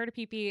 yeah, you heard a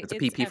PP. It's a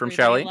PP from Everybody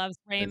Shelley. Loves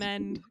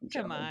Raymond.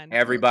 Come on.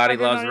 Everybody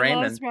loves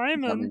Raymond.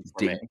 Raymond.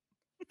 Ding,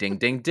 ding,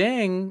 ding,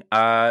 ding.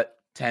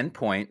 10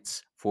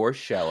 points for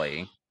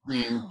Shelley.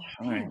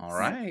 All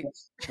right.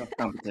 Tough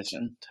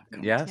competition.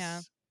 Yes.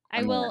 Yeah.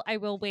 I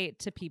will wait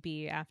to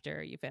PP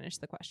after you finish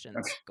the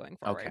questions going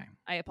forward. Okay.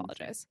 I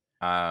apologize.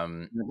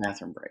 The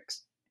bathroom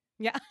breaks.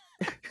 Yeah.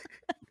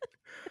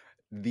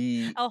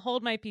 I'll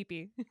hold my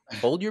PP.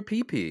 Hold your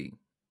PP.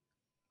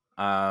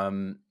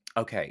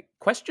 Okay.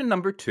 Question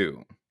number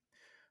 2.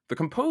 The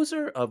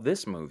composer of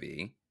this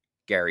movie,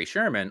 Gary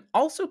Sherman,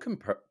 also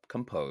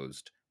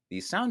composed the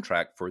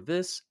soundtrack for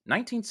this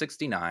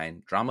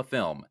 1969 drama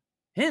film.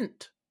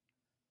 Hint.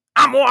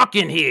 I'm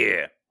walking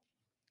here.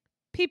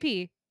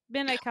 PP.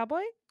 Midnight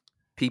Cowboy?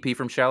 PP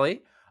from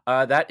Shelley.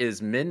 That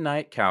is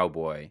Midnight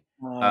Cowboy.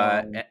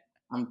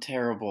 I'm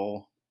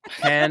terrible.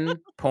 10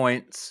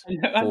 points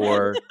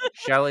for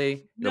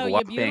Shelley. No,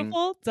 you're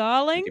beautiful,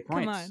 darling.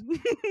 Come on.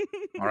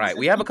 All right,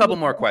 we have a couple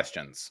more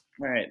questions.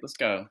 All right, let's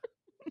go.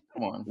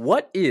 Come on.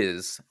 What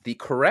is the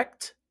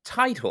correct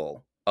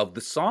title of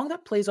the song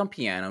that plays on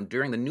piano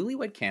during the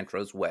newlywed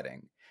Cantreau's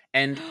wedding?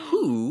 And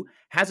who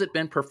has it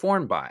been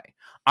performed by?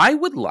 I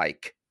would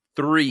like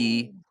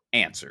 3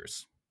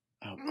 answers.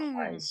 Oh,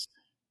 Christ.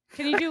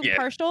 Can you do Yeah.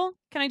 partial?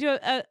 Can I do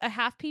a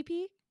half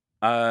PP?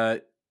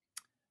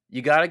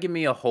 You gotta give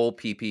me a whole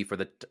PP for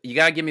you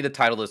gotta give me the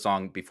title of the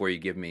song before you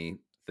give me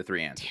the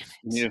 3 answers.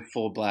 You need a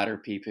full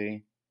bladder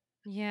PP.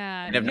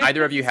 Yeah. And if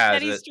neither of you has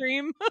steady it,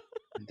 stream.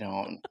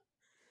 Don't.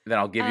 then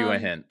I'll give you a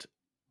hint.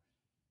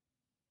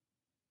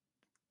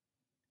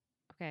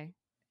 Okay.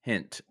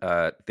 Hint.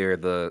 They're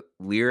the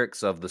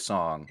lyrics of the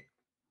song.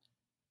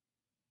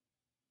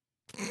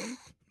 Do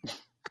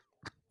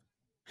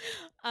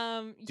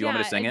you want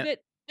me to sing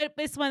it?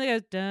 It's one that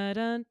goes da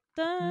dun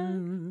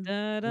dun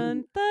da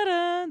dun da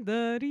dun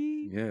da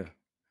dee. Yeah.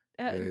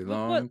 They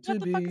long to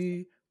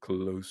be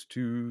close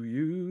to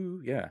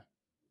you. Yeah.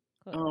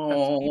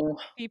 Oh.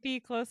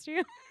 PP close to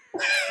you.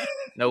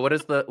 No, what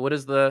is the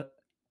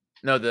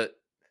no the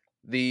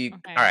Okay,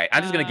 all right,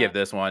 I'm just gonna give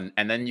this one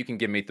and then you can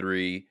give me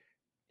 3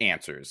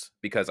 answers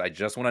because I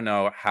just want to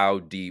know how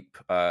deep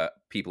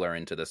people are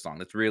into this song.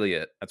 That's really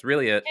it.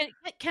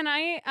 Can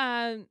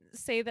I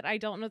say that I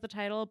don't know the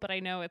title, but I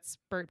know it's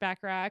Burt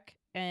Bacharach,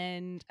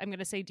 and I'm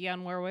gonna say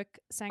Dionne Warwick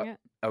sang it.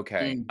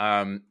 Okay.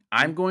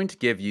 I'm going to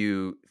give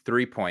you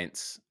 3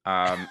 points,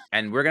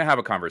 and we're gonna have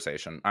a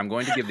conversation. I'm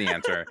going to give the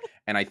answer,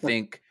 and I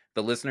think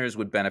the listeners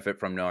would benefit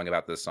from knowing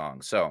about this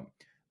song. So,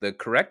 the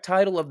correct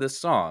title of this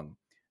song.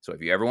 So,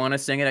 if you ever want to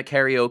sing it at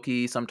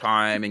karaoke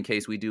sometime, in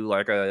case we do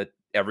like a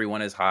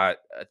Everyone is Hot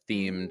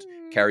themed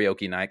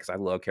karaoke night, because I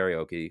love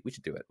karaoke. We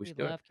should do it. We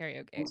love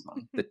karaoke.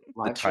 The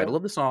title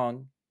of the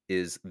song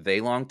is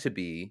 "They Long to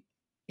Be,"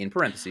 in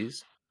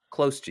parentheses,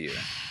 close to you.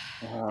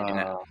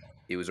 And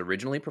it was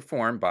originally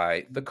performed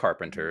by the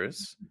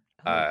Carpenters.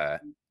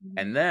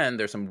 And then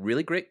there's some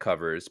really great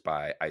covers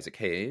by Isaac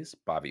Hayes,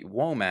 Bobby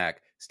Womack,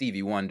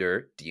 Stevie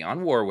Wonder,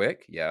 Dionne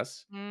Warwick,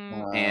 yes,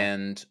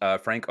 and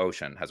Frank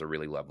Ocean has a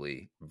really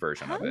lovely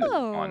version of it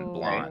on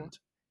Blonde.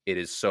 It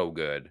is so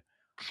good.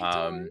 I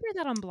don't remember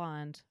that on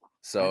Blonde.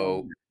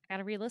 So I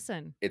gotta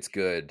re-listen. It's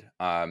good.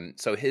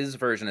 So his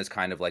version is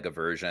kind of like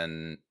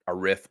a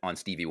riff on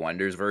Stevie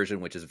Wonder's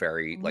version, which is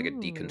very like a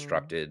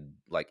deconstructed,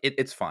 like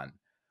it's fun.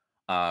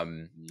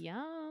 Yum.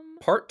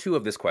 Part 2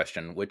 of this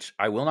question, which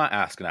I will not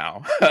ask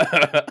now,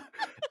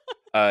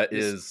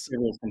 is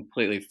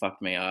completely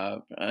fucked me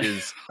up.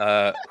 Is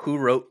who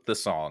wrote the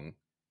song?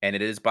 And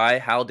it is by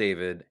Hal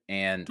David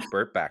and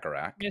Burt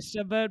Bacharach.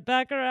 Mr. Burt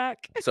Bacharach.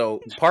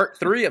 So part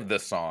 3 of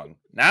this song.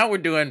 Now we're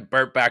doing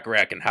Burt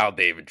Bacharach and Hal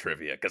David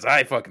trivia because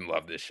I fucking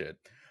love this shit.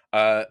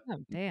 Oh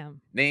damn!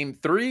 Name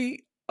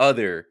 3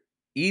 other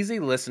easy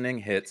listening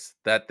hits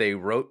that they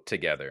wrote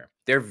together.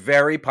 They're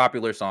very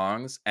popular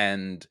songs,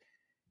 and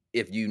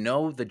if you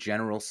know the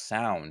general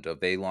sound of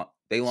They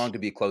Long to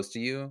Be Close to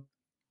You,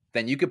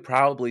 then you could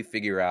probably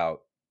figure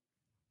out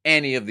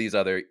any of these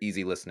other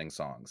easy listening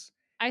songs.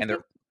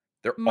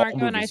 They're Marco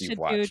all and I movies you've should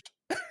watched.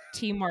 do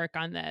teamwork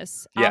on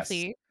this. Yes.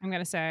 Alfie, I'm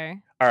gonna say.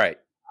 All right.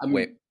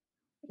 Wait.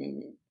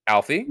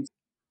 Alfie?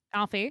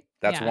 Alfie.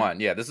 That's one.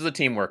 Yeah, this is a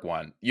teamwork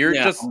one. You're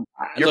I am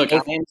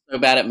so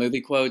bad at movie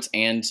quotes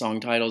and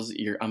song titles.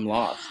 I'm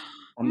lost.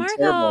 I'm Marco,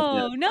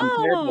 terrible. no.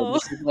 I'm terrible.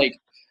 This is like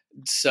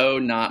so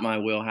not my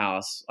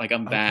wheelhouse. Like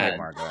I'm bad. Okay,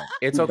 Margo.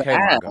 It's okay,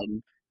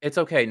 Margo. It's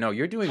okay. No,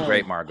 you're doing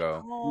great,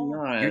 Margo.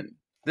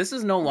 This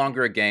is no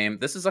longer a game.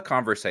 This is a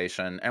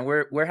conversation, and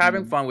we're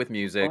having fun with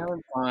music.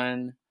 Having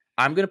fun.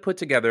 I'm gonna put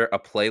together a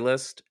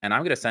playlist, and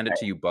I'm gonna send it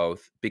to you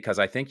both because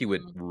I think you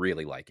would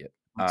really like it.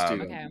 Let's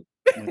do Okay.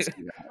 Let's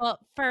do that. Well,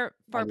 for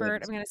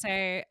Bert, I'm gonna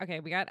say,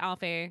 okay, we got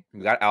Alfie. We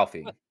got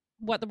Alfie.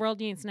 What the World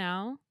Needs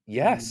Now.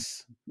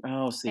 Yes.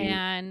 Oh, see.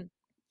 And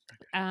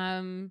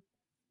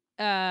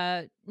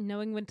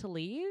Knowing When to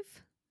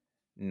Leave.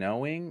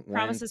 Knowing when...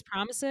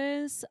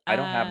 Promises. I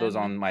don't have those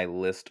on my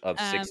list of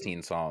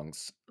 16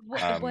 songs.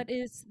 What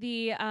is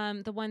the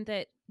one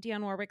that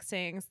Dionne Warwick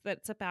sings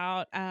that's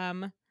about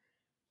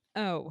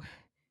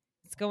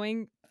it's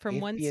going from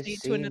one state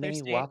to another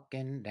state.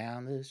 Walking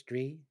down the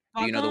street.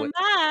 Walk you know the way?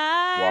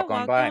 Walk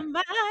on by.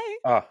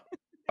 Oh,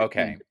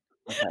 okay.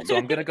 Okay. So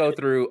I'm gonna go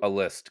through a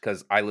list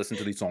because I listen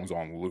to these songs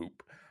on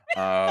loop.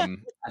 I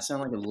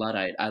sound like a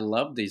Luddite. I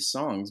love these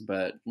songs,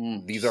 but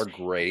these are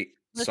great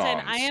Listen,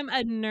 songs. I am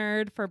a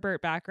nerd for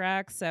Burt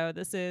Bacharach, so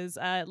this is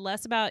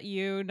less about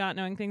you not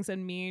knowing things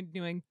and me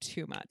doing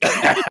too much.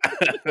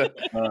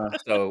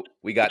 So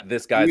we got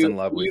This Guy's in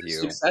Love with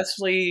You.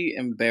 Successfully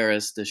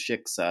embarrassed the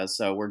Shiksa,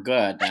 so we're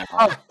good now.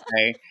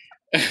 Okay.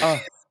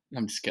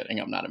 I'm just kidding.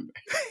 I'm not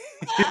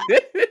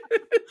embarrassed.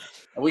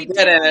 We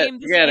get it.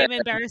 We get it.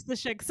 Embarrass the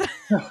Shiksa.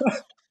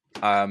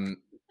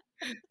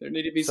 There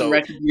need to be some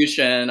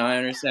retribution. I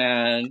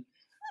understand.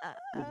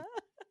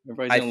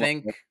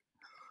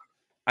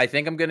 I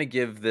think I'm gonna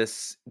give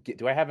this.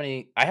 Do I have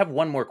any? I have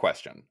one more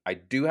question. I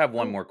do have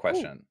one more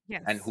question.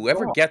 Yes. And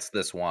whoever gets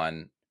this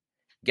one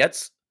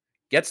gets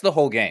the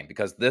whole game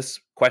because this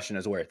question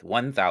is worth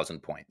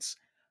 1,000 points.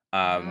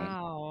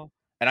 Wow.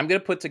 And I'm gonna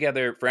put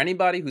together for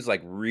anybody who's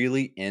like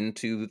really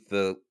into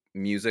the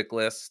music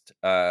list.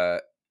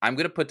 I'm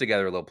gonna put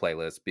together a little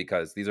playlist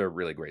because these are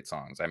really great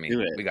songs. I mean,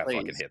 we got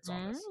fucking hits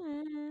on this.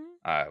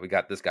 We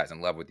got This Guy's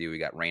in Love with You. We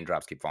got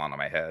Raindrops Keep Falling on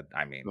My Head.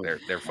 I mean,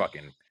 they're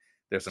fucking.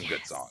 There's some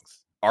good songs.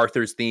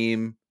 Arthur's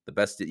Theme, The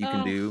Best That You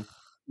Can Do.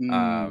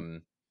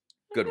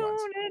 Good ones.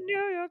 Alone in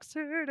New York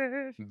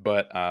City.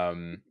 But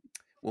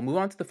we'll move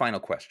on to the final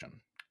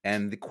question.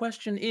 And the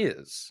question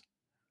is,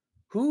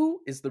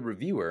 who is the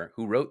reviewer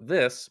who wrote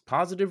this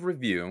positive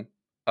review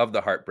of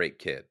The Heartbreak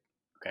Kid?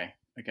 Okay.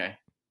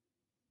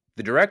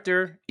 The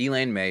director,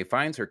 Elaine May,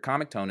 finds her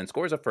comic tone and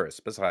scores a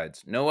first.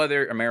 Besides, no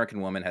other American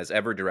woman has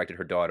ever directed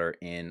her daughter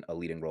in a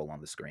leading role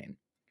on the screen.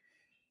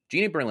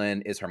 Jeannie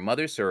Berlin is her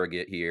mother's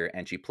surrogate here,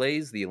 and she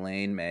plays the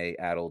Elaine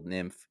May-addled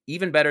nymph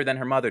even better than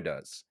her mother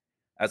does.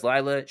 As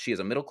Lila, she is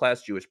a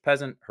middle-class Jewish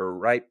peasant, her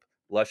ripe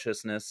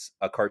lusciousness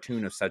a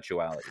cartoon of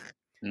sensuality.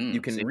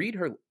 You can read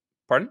her...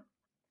 Pardon?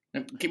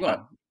 Keep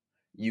going.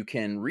 You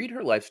can read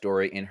her life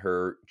story in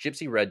her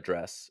gypsy red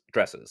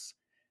dresses.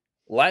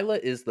 Lila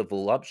is the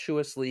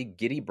voluptuously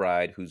giddy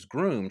bride whose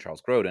groom,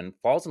 Charles Grodin,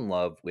 falls in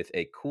love with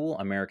a cool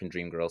American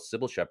dream girl,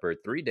 Sybil Shepherd,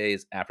 3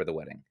 days after the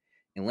wedding.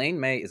 Elaine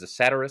May is a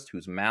satirist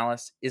whose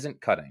malice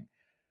isn't cutting.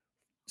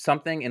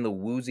 Something in the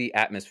woozy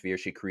atmosphere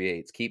she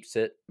creates keeps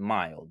it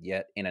mild,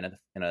 yet in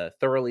a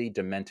thoroughly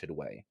demented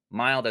way.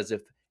 Mild as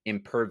if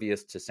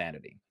impervious to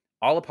sanity.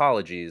 All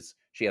apologies,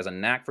 she has a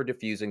knack for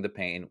diffusing the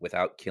pain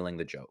without killing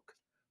the joke.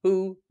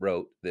 Who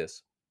wrote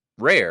this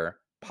rare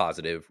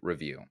positive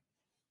review?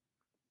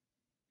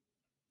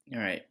 All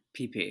right,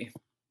 PP.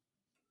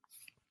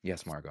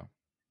 Yes, Margot.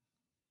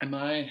 Am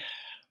I?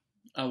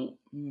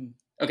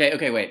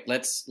 Okay. Wait.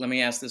 Let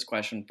me ask this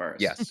question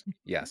first.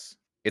 Yes.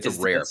 It's a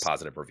rare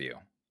positive review.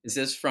 Is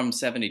this from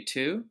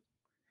 72,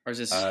 or is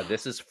this?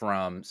 This is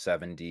from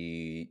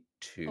 72.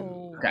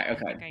 Oh, Okay. I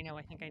think I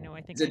know.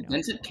 Is it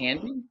Vincent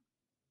Canby?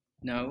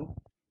 No.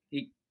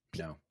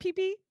 No.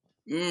 PP?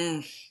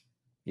 Yes.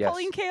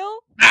 Pauline Kael?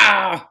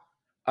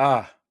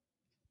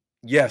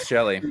 Yes,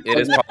 Shelley. It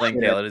is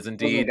Pauline Kael. It is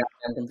indeed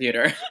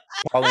computer.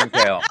 Pauline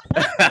Kael.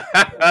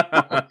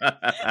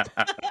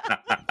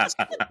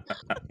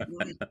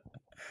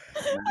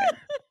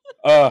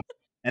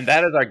 And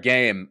that is our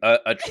game.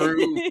 A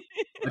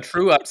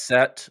true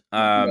upset.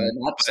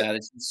 Upset.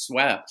 It's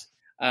swept.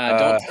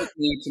 Don't take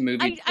me to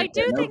movies. I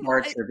do think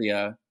hard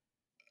trivia.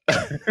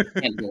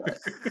 Can't do it.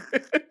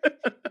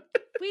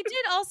 We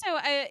did also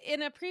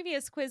in a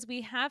previous quiz.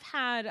 We have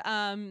had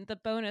the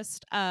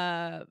bonus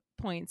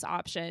points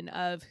option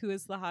of who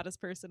is the hottest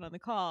person on the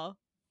call,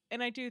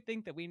 and I do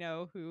think that we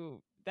know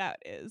who that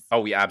is. Oh,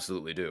 we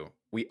absolutely do.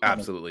 We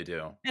absolutely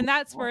do. And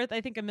that's worth,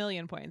 I think,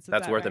 1,000,000 points.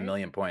 That's worth right?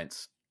 1,000,000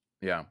 points.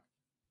 Yeah.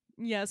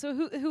 Yeah. So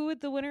who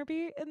would the winner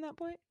be in that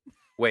point?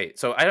 Wait,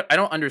 so I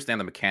don't understand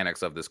the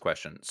mechanics of this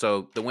question.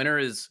 So the winner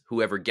is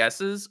whoever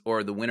guesses,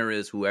 or the winner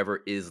is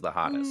whoever is the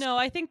hottest? No,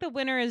 I think the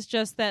winner is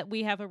just that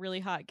we have a really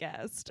hot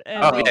guest.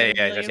 And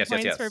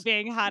Yes. for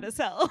being hot as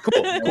hell.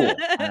 Cool.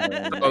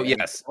 Oh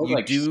yes,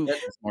 you do. So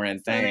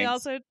they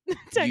also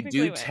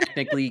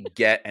technically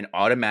get an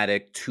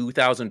automatic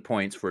 2,000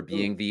 points for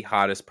being the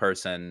hottest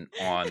person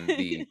on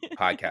the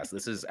podcast.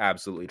 This is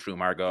absolutely true,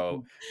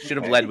 Margot. Should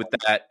have led with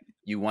that.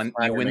 You won.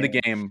 You win the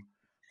game.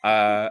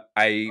 Oh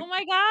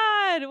my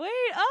God!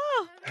 Wait.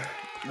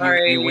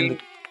 Sorry.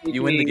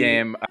 You win the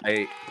game.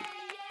 I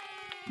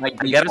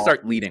gotta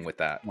start leading with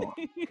that.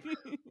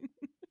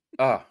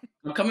 I'm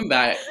coming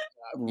back.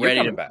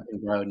 Ready to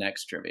go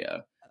next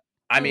trivia.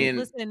 I mean,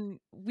 listen,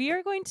 we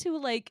are going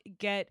to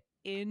get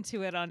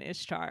into it on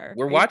Ishtar.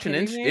 We're watching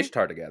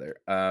Ishtar together.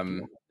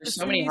 There's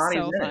so many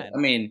hotties in it. I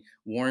mean,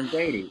 Warren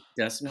Beatty,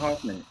 Dustin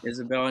Hoffman,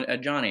 Isabel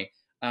Adjani,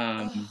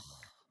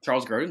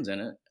 Charles Grodin's in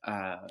it.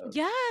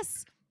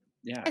 Yes.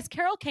 Yeah. Is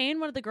Carol Kane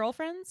one of the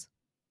girlfriends?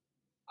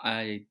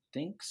 I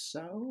think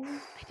so.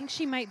 I think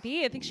she might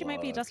be. I think she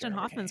might be Dustin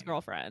Hoffman's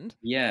girlfriend.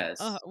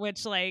 Yes.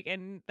 Which,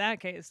 in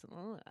that case.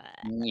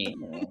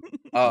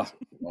 Yeah.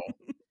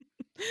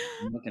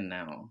 I'm looking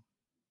now.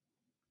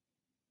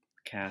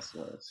 Cast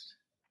list.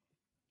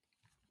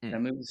 That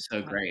movie's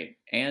so great.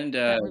 And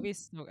that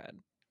movie's so good.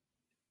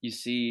 You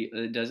see,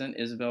 doesn't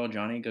Isabel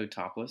Adjani go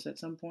topless at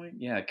some point?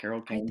 Yeah,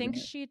 Carol Kane. I think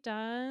she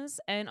does.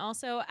 And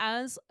also,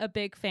 as a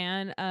big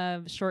fan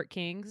of Short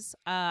Kings,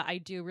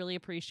 I do really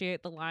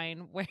appreciate the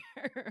line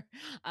where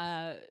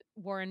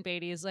Warren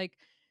Beatty is like,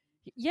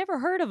 "You ever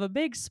heard of a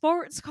big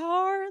sports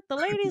car? The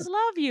ladies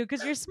love you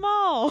because you're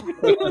small."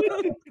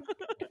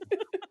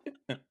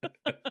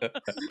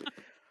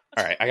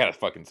 All right, I gotta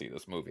fucking see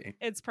this movie.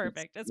 It's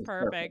perfect. It's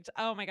perfect.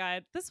 Oh my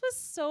God. This was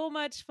so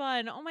much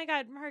fun. Oh my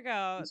God,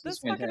 Margot. This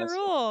fucking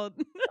ruled.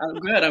 I'm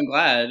good. I'm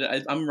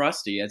glad. I'm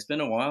rusty. It's been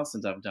a while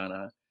since I've done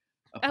a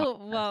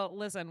well,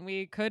 listen,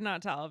 we could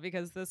not tell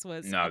because this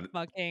was a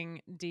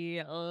fucking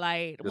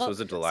delight. This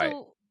was a delight.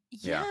 So,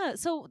 yeah.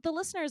 So the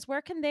listeners,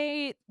 where can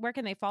they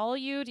follow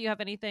you? Do you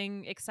have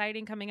anything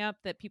exciting coming up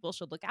that people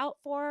should look out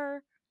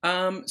for?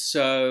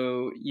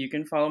 So you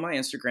can follow my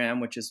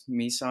Instagram, which is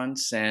Misan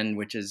Sen,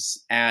 which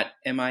is at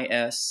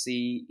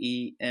MISCENSCENE,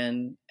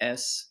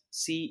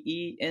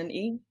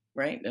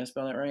 right? Did I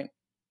spell that right?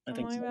 I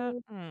think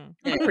so. I'm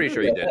pretty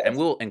sure you did. And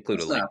we'll include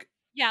a link.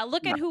 Yeah,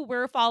 look at who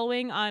we're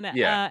following on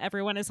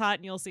Everyone is Hot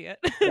and you'll see it.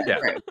 Yeah.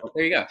 Right. Well,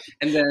 there you go.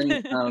 And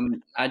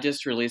then I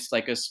just released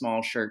a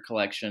small shirt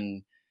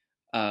collection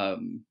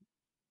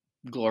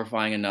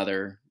glorifying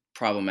another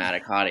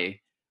problematic hottie,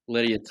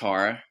 Lydia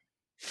Tara.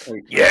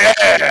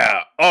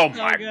 Yeah. Oh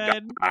So my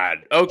good. God.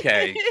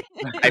 Okay.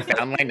 I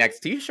found my next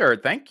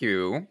T-shirt. Thank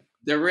you.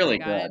 They're really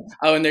my good. God.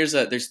 Oh, and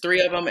there's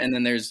 3 of them, and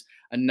then there's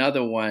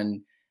another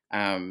one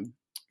from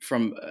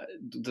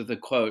the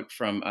quote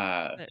from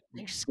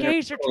These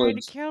gays are trying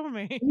to kill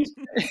me.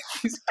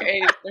 These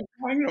gays, they're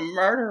trying to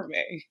murder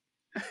me.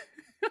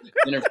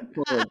 Jennifer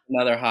Coolidge,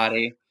 another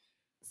hottie.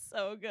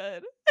 So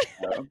good.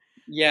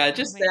 Yeah,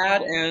 just my that,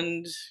 God.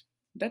 and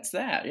that's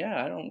that.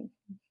 Yeah,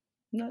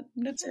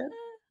 that's it.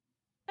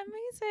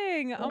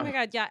 Amazing. Oh my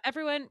God. Yeah.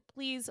 Everyone,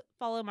 please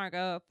follow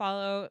Margot.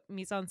 Follow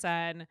Mise en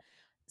Scène.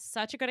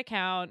 Such a good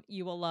account.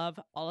 You will love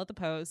all of the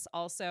posts.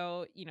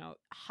 Also,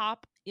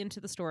 hop into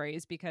the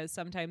stories because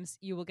sometimes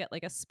you will get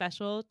like a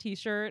special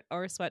t-shirt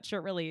or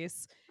sweatshirt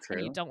release. True.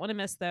 And you don't want to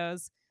miss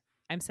those.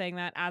 I'm saying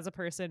that as a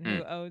person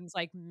who owns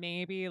like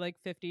maybe like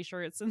 50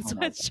 shirts and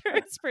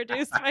sweatshirts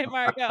produced by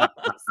Margot.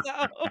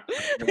 So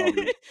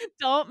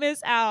don't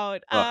miss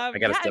out. I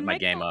gotta step my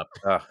game up.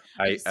 I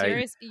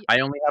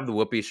only have the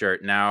Whoopi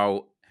shirt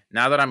now.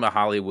 Now that I'm a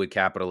Hollywood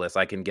capitalist,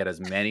 I can get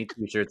as many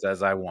T-shirts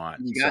as I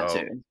want. You got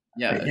to.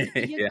 Yeah.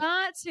 You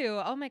got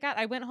to. Oh my God.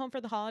 I went home for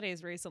the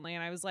holidays recently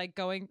and I was like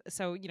going,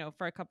 so,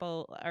 for a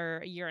couple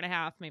or a year and a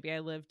half, maybe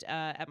I lived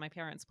at my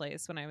parents'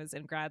 place when I was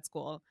in grad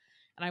school.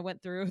 And I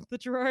went through the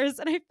drawers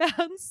and I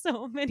found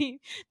so many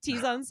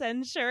Mise en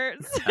Scène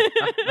shirts.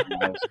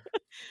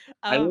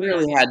 I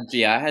literally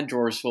I had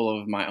drawers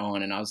full of my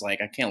own, and I was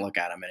like, I can't look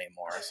at them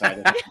anymore. So I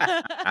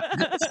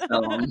just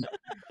sell them.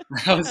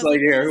 I was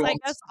like, here.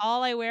 That's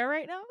all I wear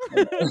right now.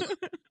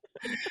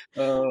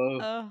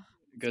 It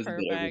goes a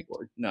bit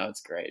overboard. No,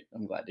 it's great.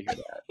 I'm glad to hear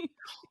that.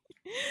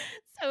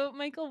 So,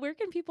 Michael, where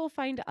can people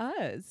find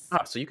us?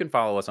 So you can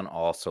follow us on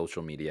all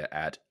social media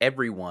at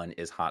Everyone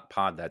is Hot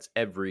Pod. That's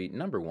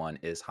 #1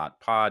 is Hot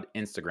Pod.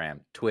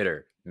 Instagram,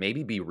 Twitter,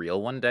 maybe Be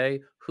Real one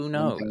day. Who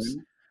knows?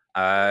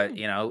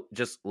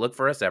 Just look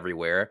for us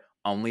everywhere.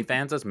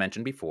 OnlyFans, as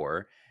mentioned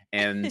before.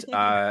 And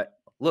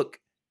look,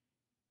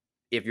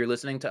 if you're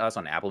listening to us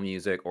on Apple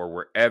Music or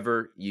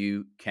wherever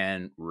you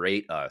can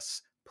rate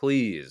us,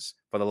 please,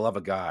 for the love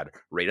of God,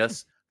 rate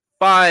us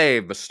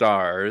 5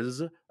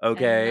 stars,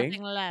 okay?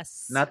 And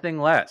Nothing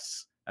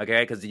less,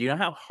 okay? Because you know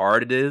how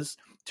hard it is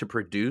to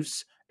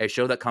produce a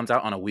show that comes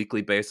out on a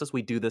weekly basis?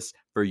 We do this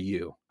for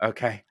you,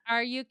 okay?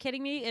 Are you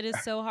kidding me? It is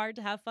so hard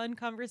to have fun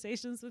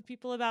conversations with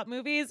people about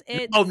movies.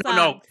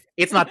 No.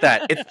 It's not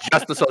that. It's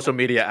just the social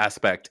media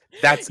aspect.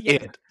 That's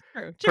it.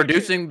 True,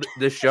 Producing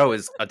this show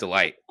is a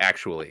delight,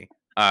 actually,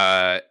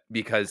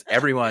 because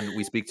everyone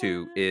we speak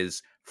to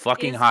is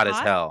fucking hot as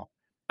hell.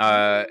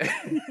 Do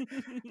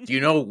you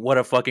know what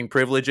a fucking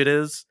privilege it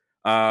is?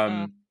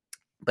 But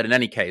in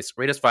any case,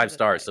 rate us 5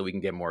 stars so we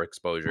can get more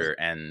exposure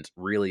and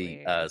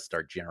really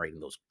start generating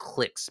those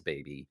clicks,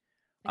 baby.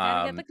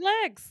 Gotta get the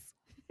clicks.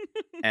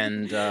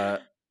 And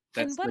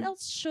what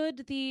else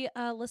should the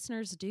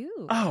listeners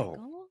do?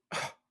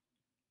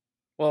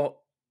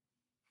 Well,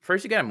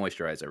 first you gotta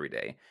moisturize every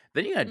day.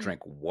 Then you gotta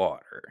drink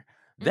water.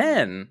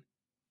 Then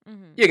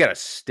you gotta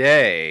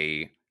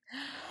stay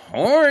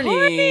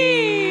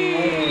horny.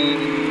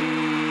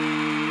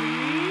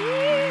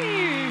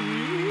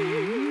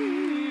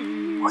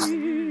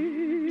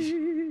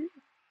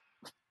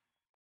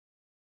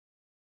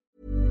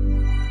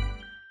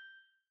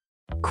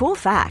 Cool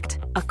fact,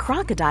 a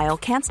crocodile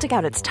can't stick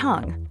out its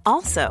tongue.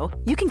 Also,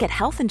 you can get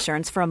health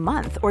insurance for a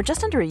month or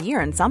just under a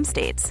year in some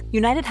states.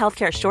 United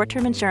Healthcare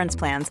short-term insurance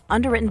plans,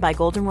 underwritten by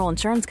Golden Rule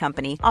Insurance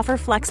Company, offer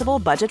flexible,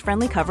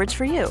 budget-friendly coverage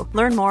for you.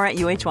 Learn more at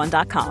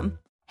UH1.com.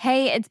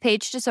 Hey, it's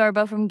Paige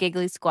DeSorbo from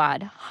Giggly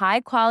Squad. High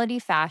quality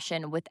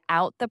fashion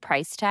without the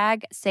price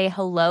tag. Say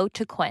hello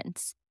to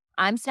Quince.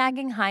 I'm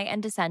snagging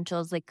high-end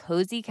essentials like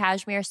cozy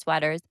cashmere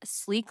sweaters,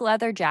 sleek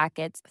leather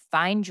jackets,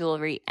 fine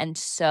jewelry, and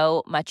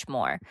so much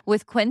more.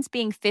 With Quince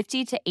being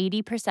 50 to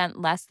 80%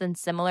 less than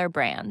similar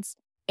brands.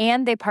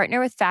 And they partner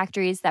with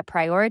factories that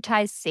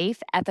prioritize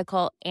safe,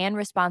 ethical, and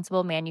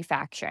responsible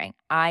manufacturing.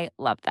 I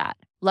love that.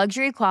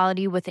 Luxury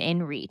quality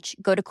within reach.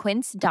 Go to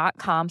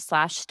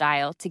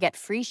quince.com/style to get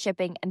free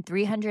shipping and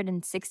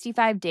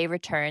 365-day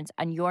returns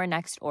on your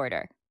next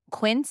order.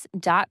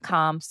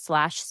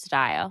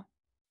 Quince.com/style.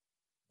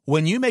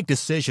 When you make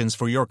decisions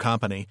for your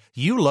company,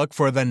 you look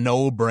for the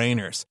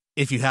no-brainers.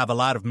 If you have a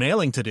lot of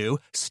mailing to do,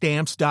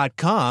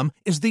 Stamps.com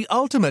is the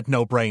ultimate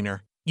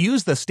no-brainer.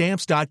 Use the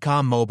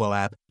Stamps.com mobile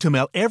app to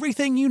mail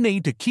everything you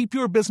need to keep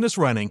your business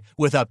running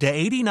with up to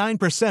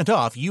 89%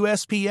 off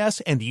USPS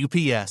and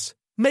UPS.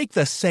 Make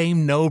the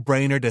same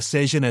no-brainer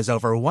decision as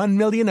over 1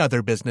 million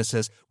other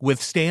businesses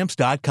with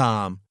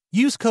Stamps.com.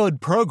 Use code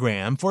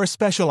PROGRAM for a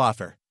special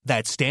offer.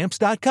 That's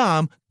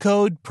Stamps.com,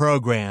 code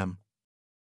PROGRAM.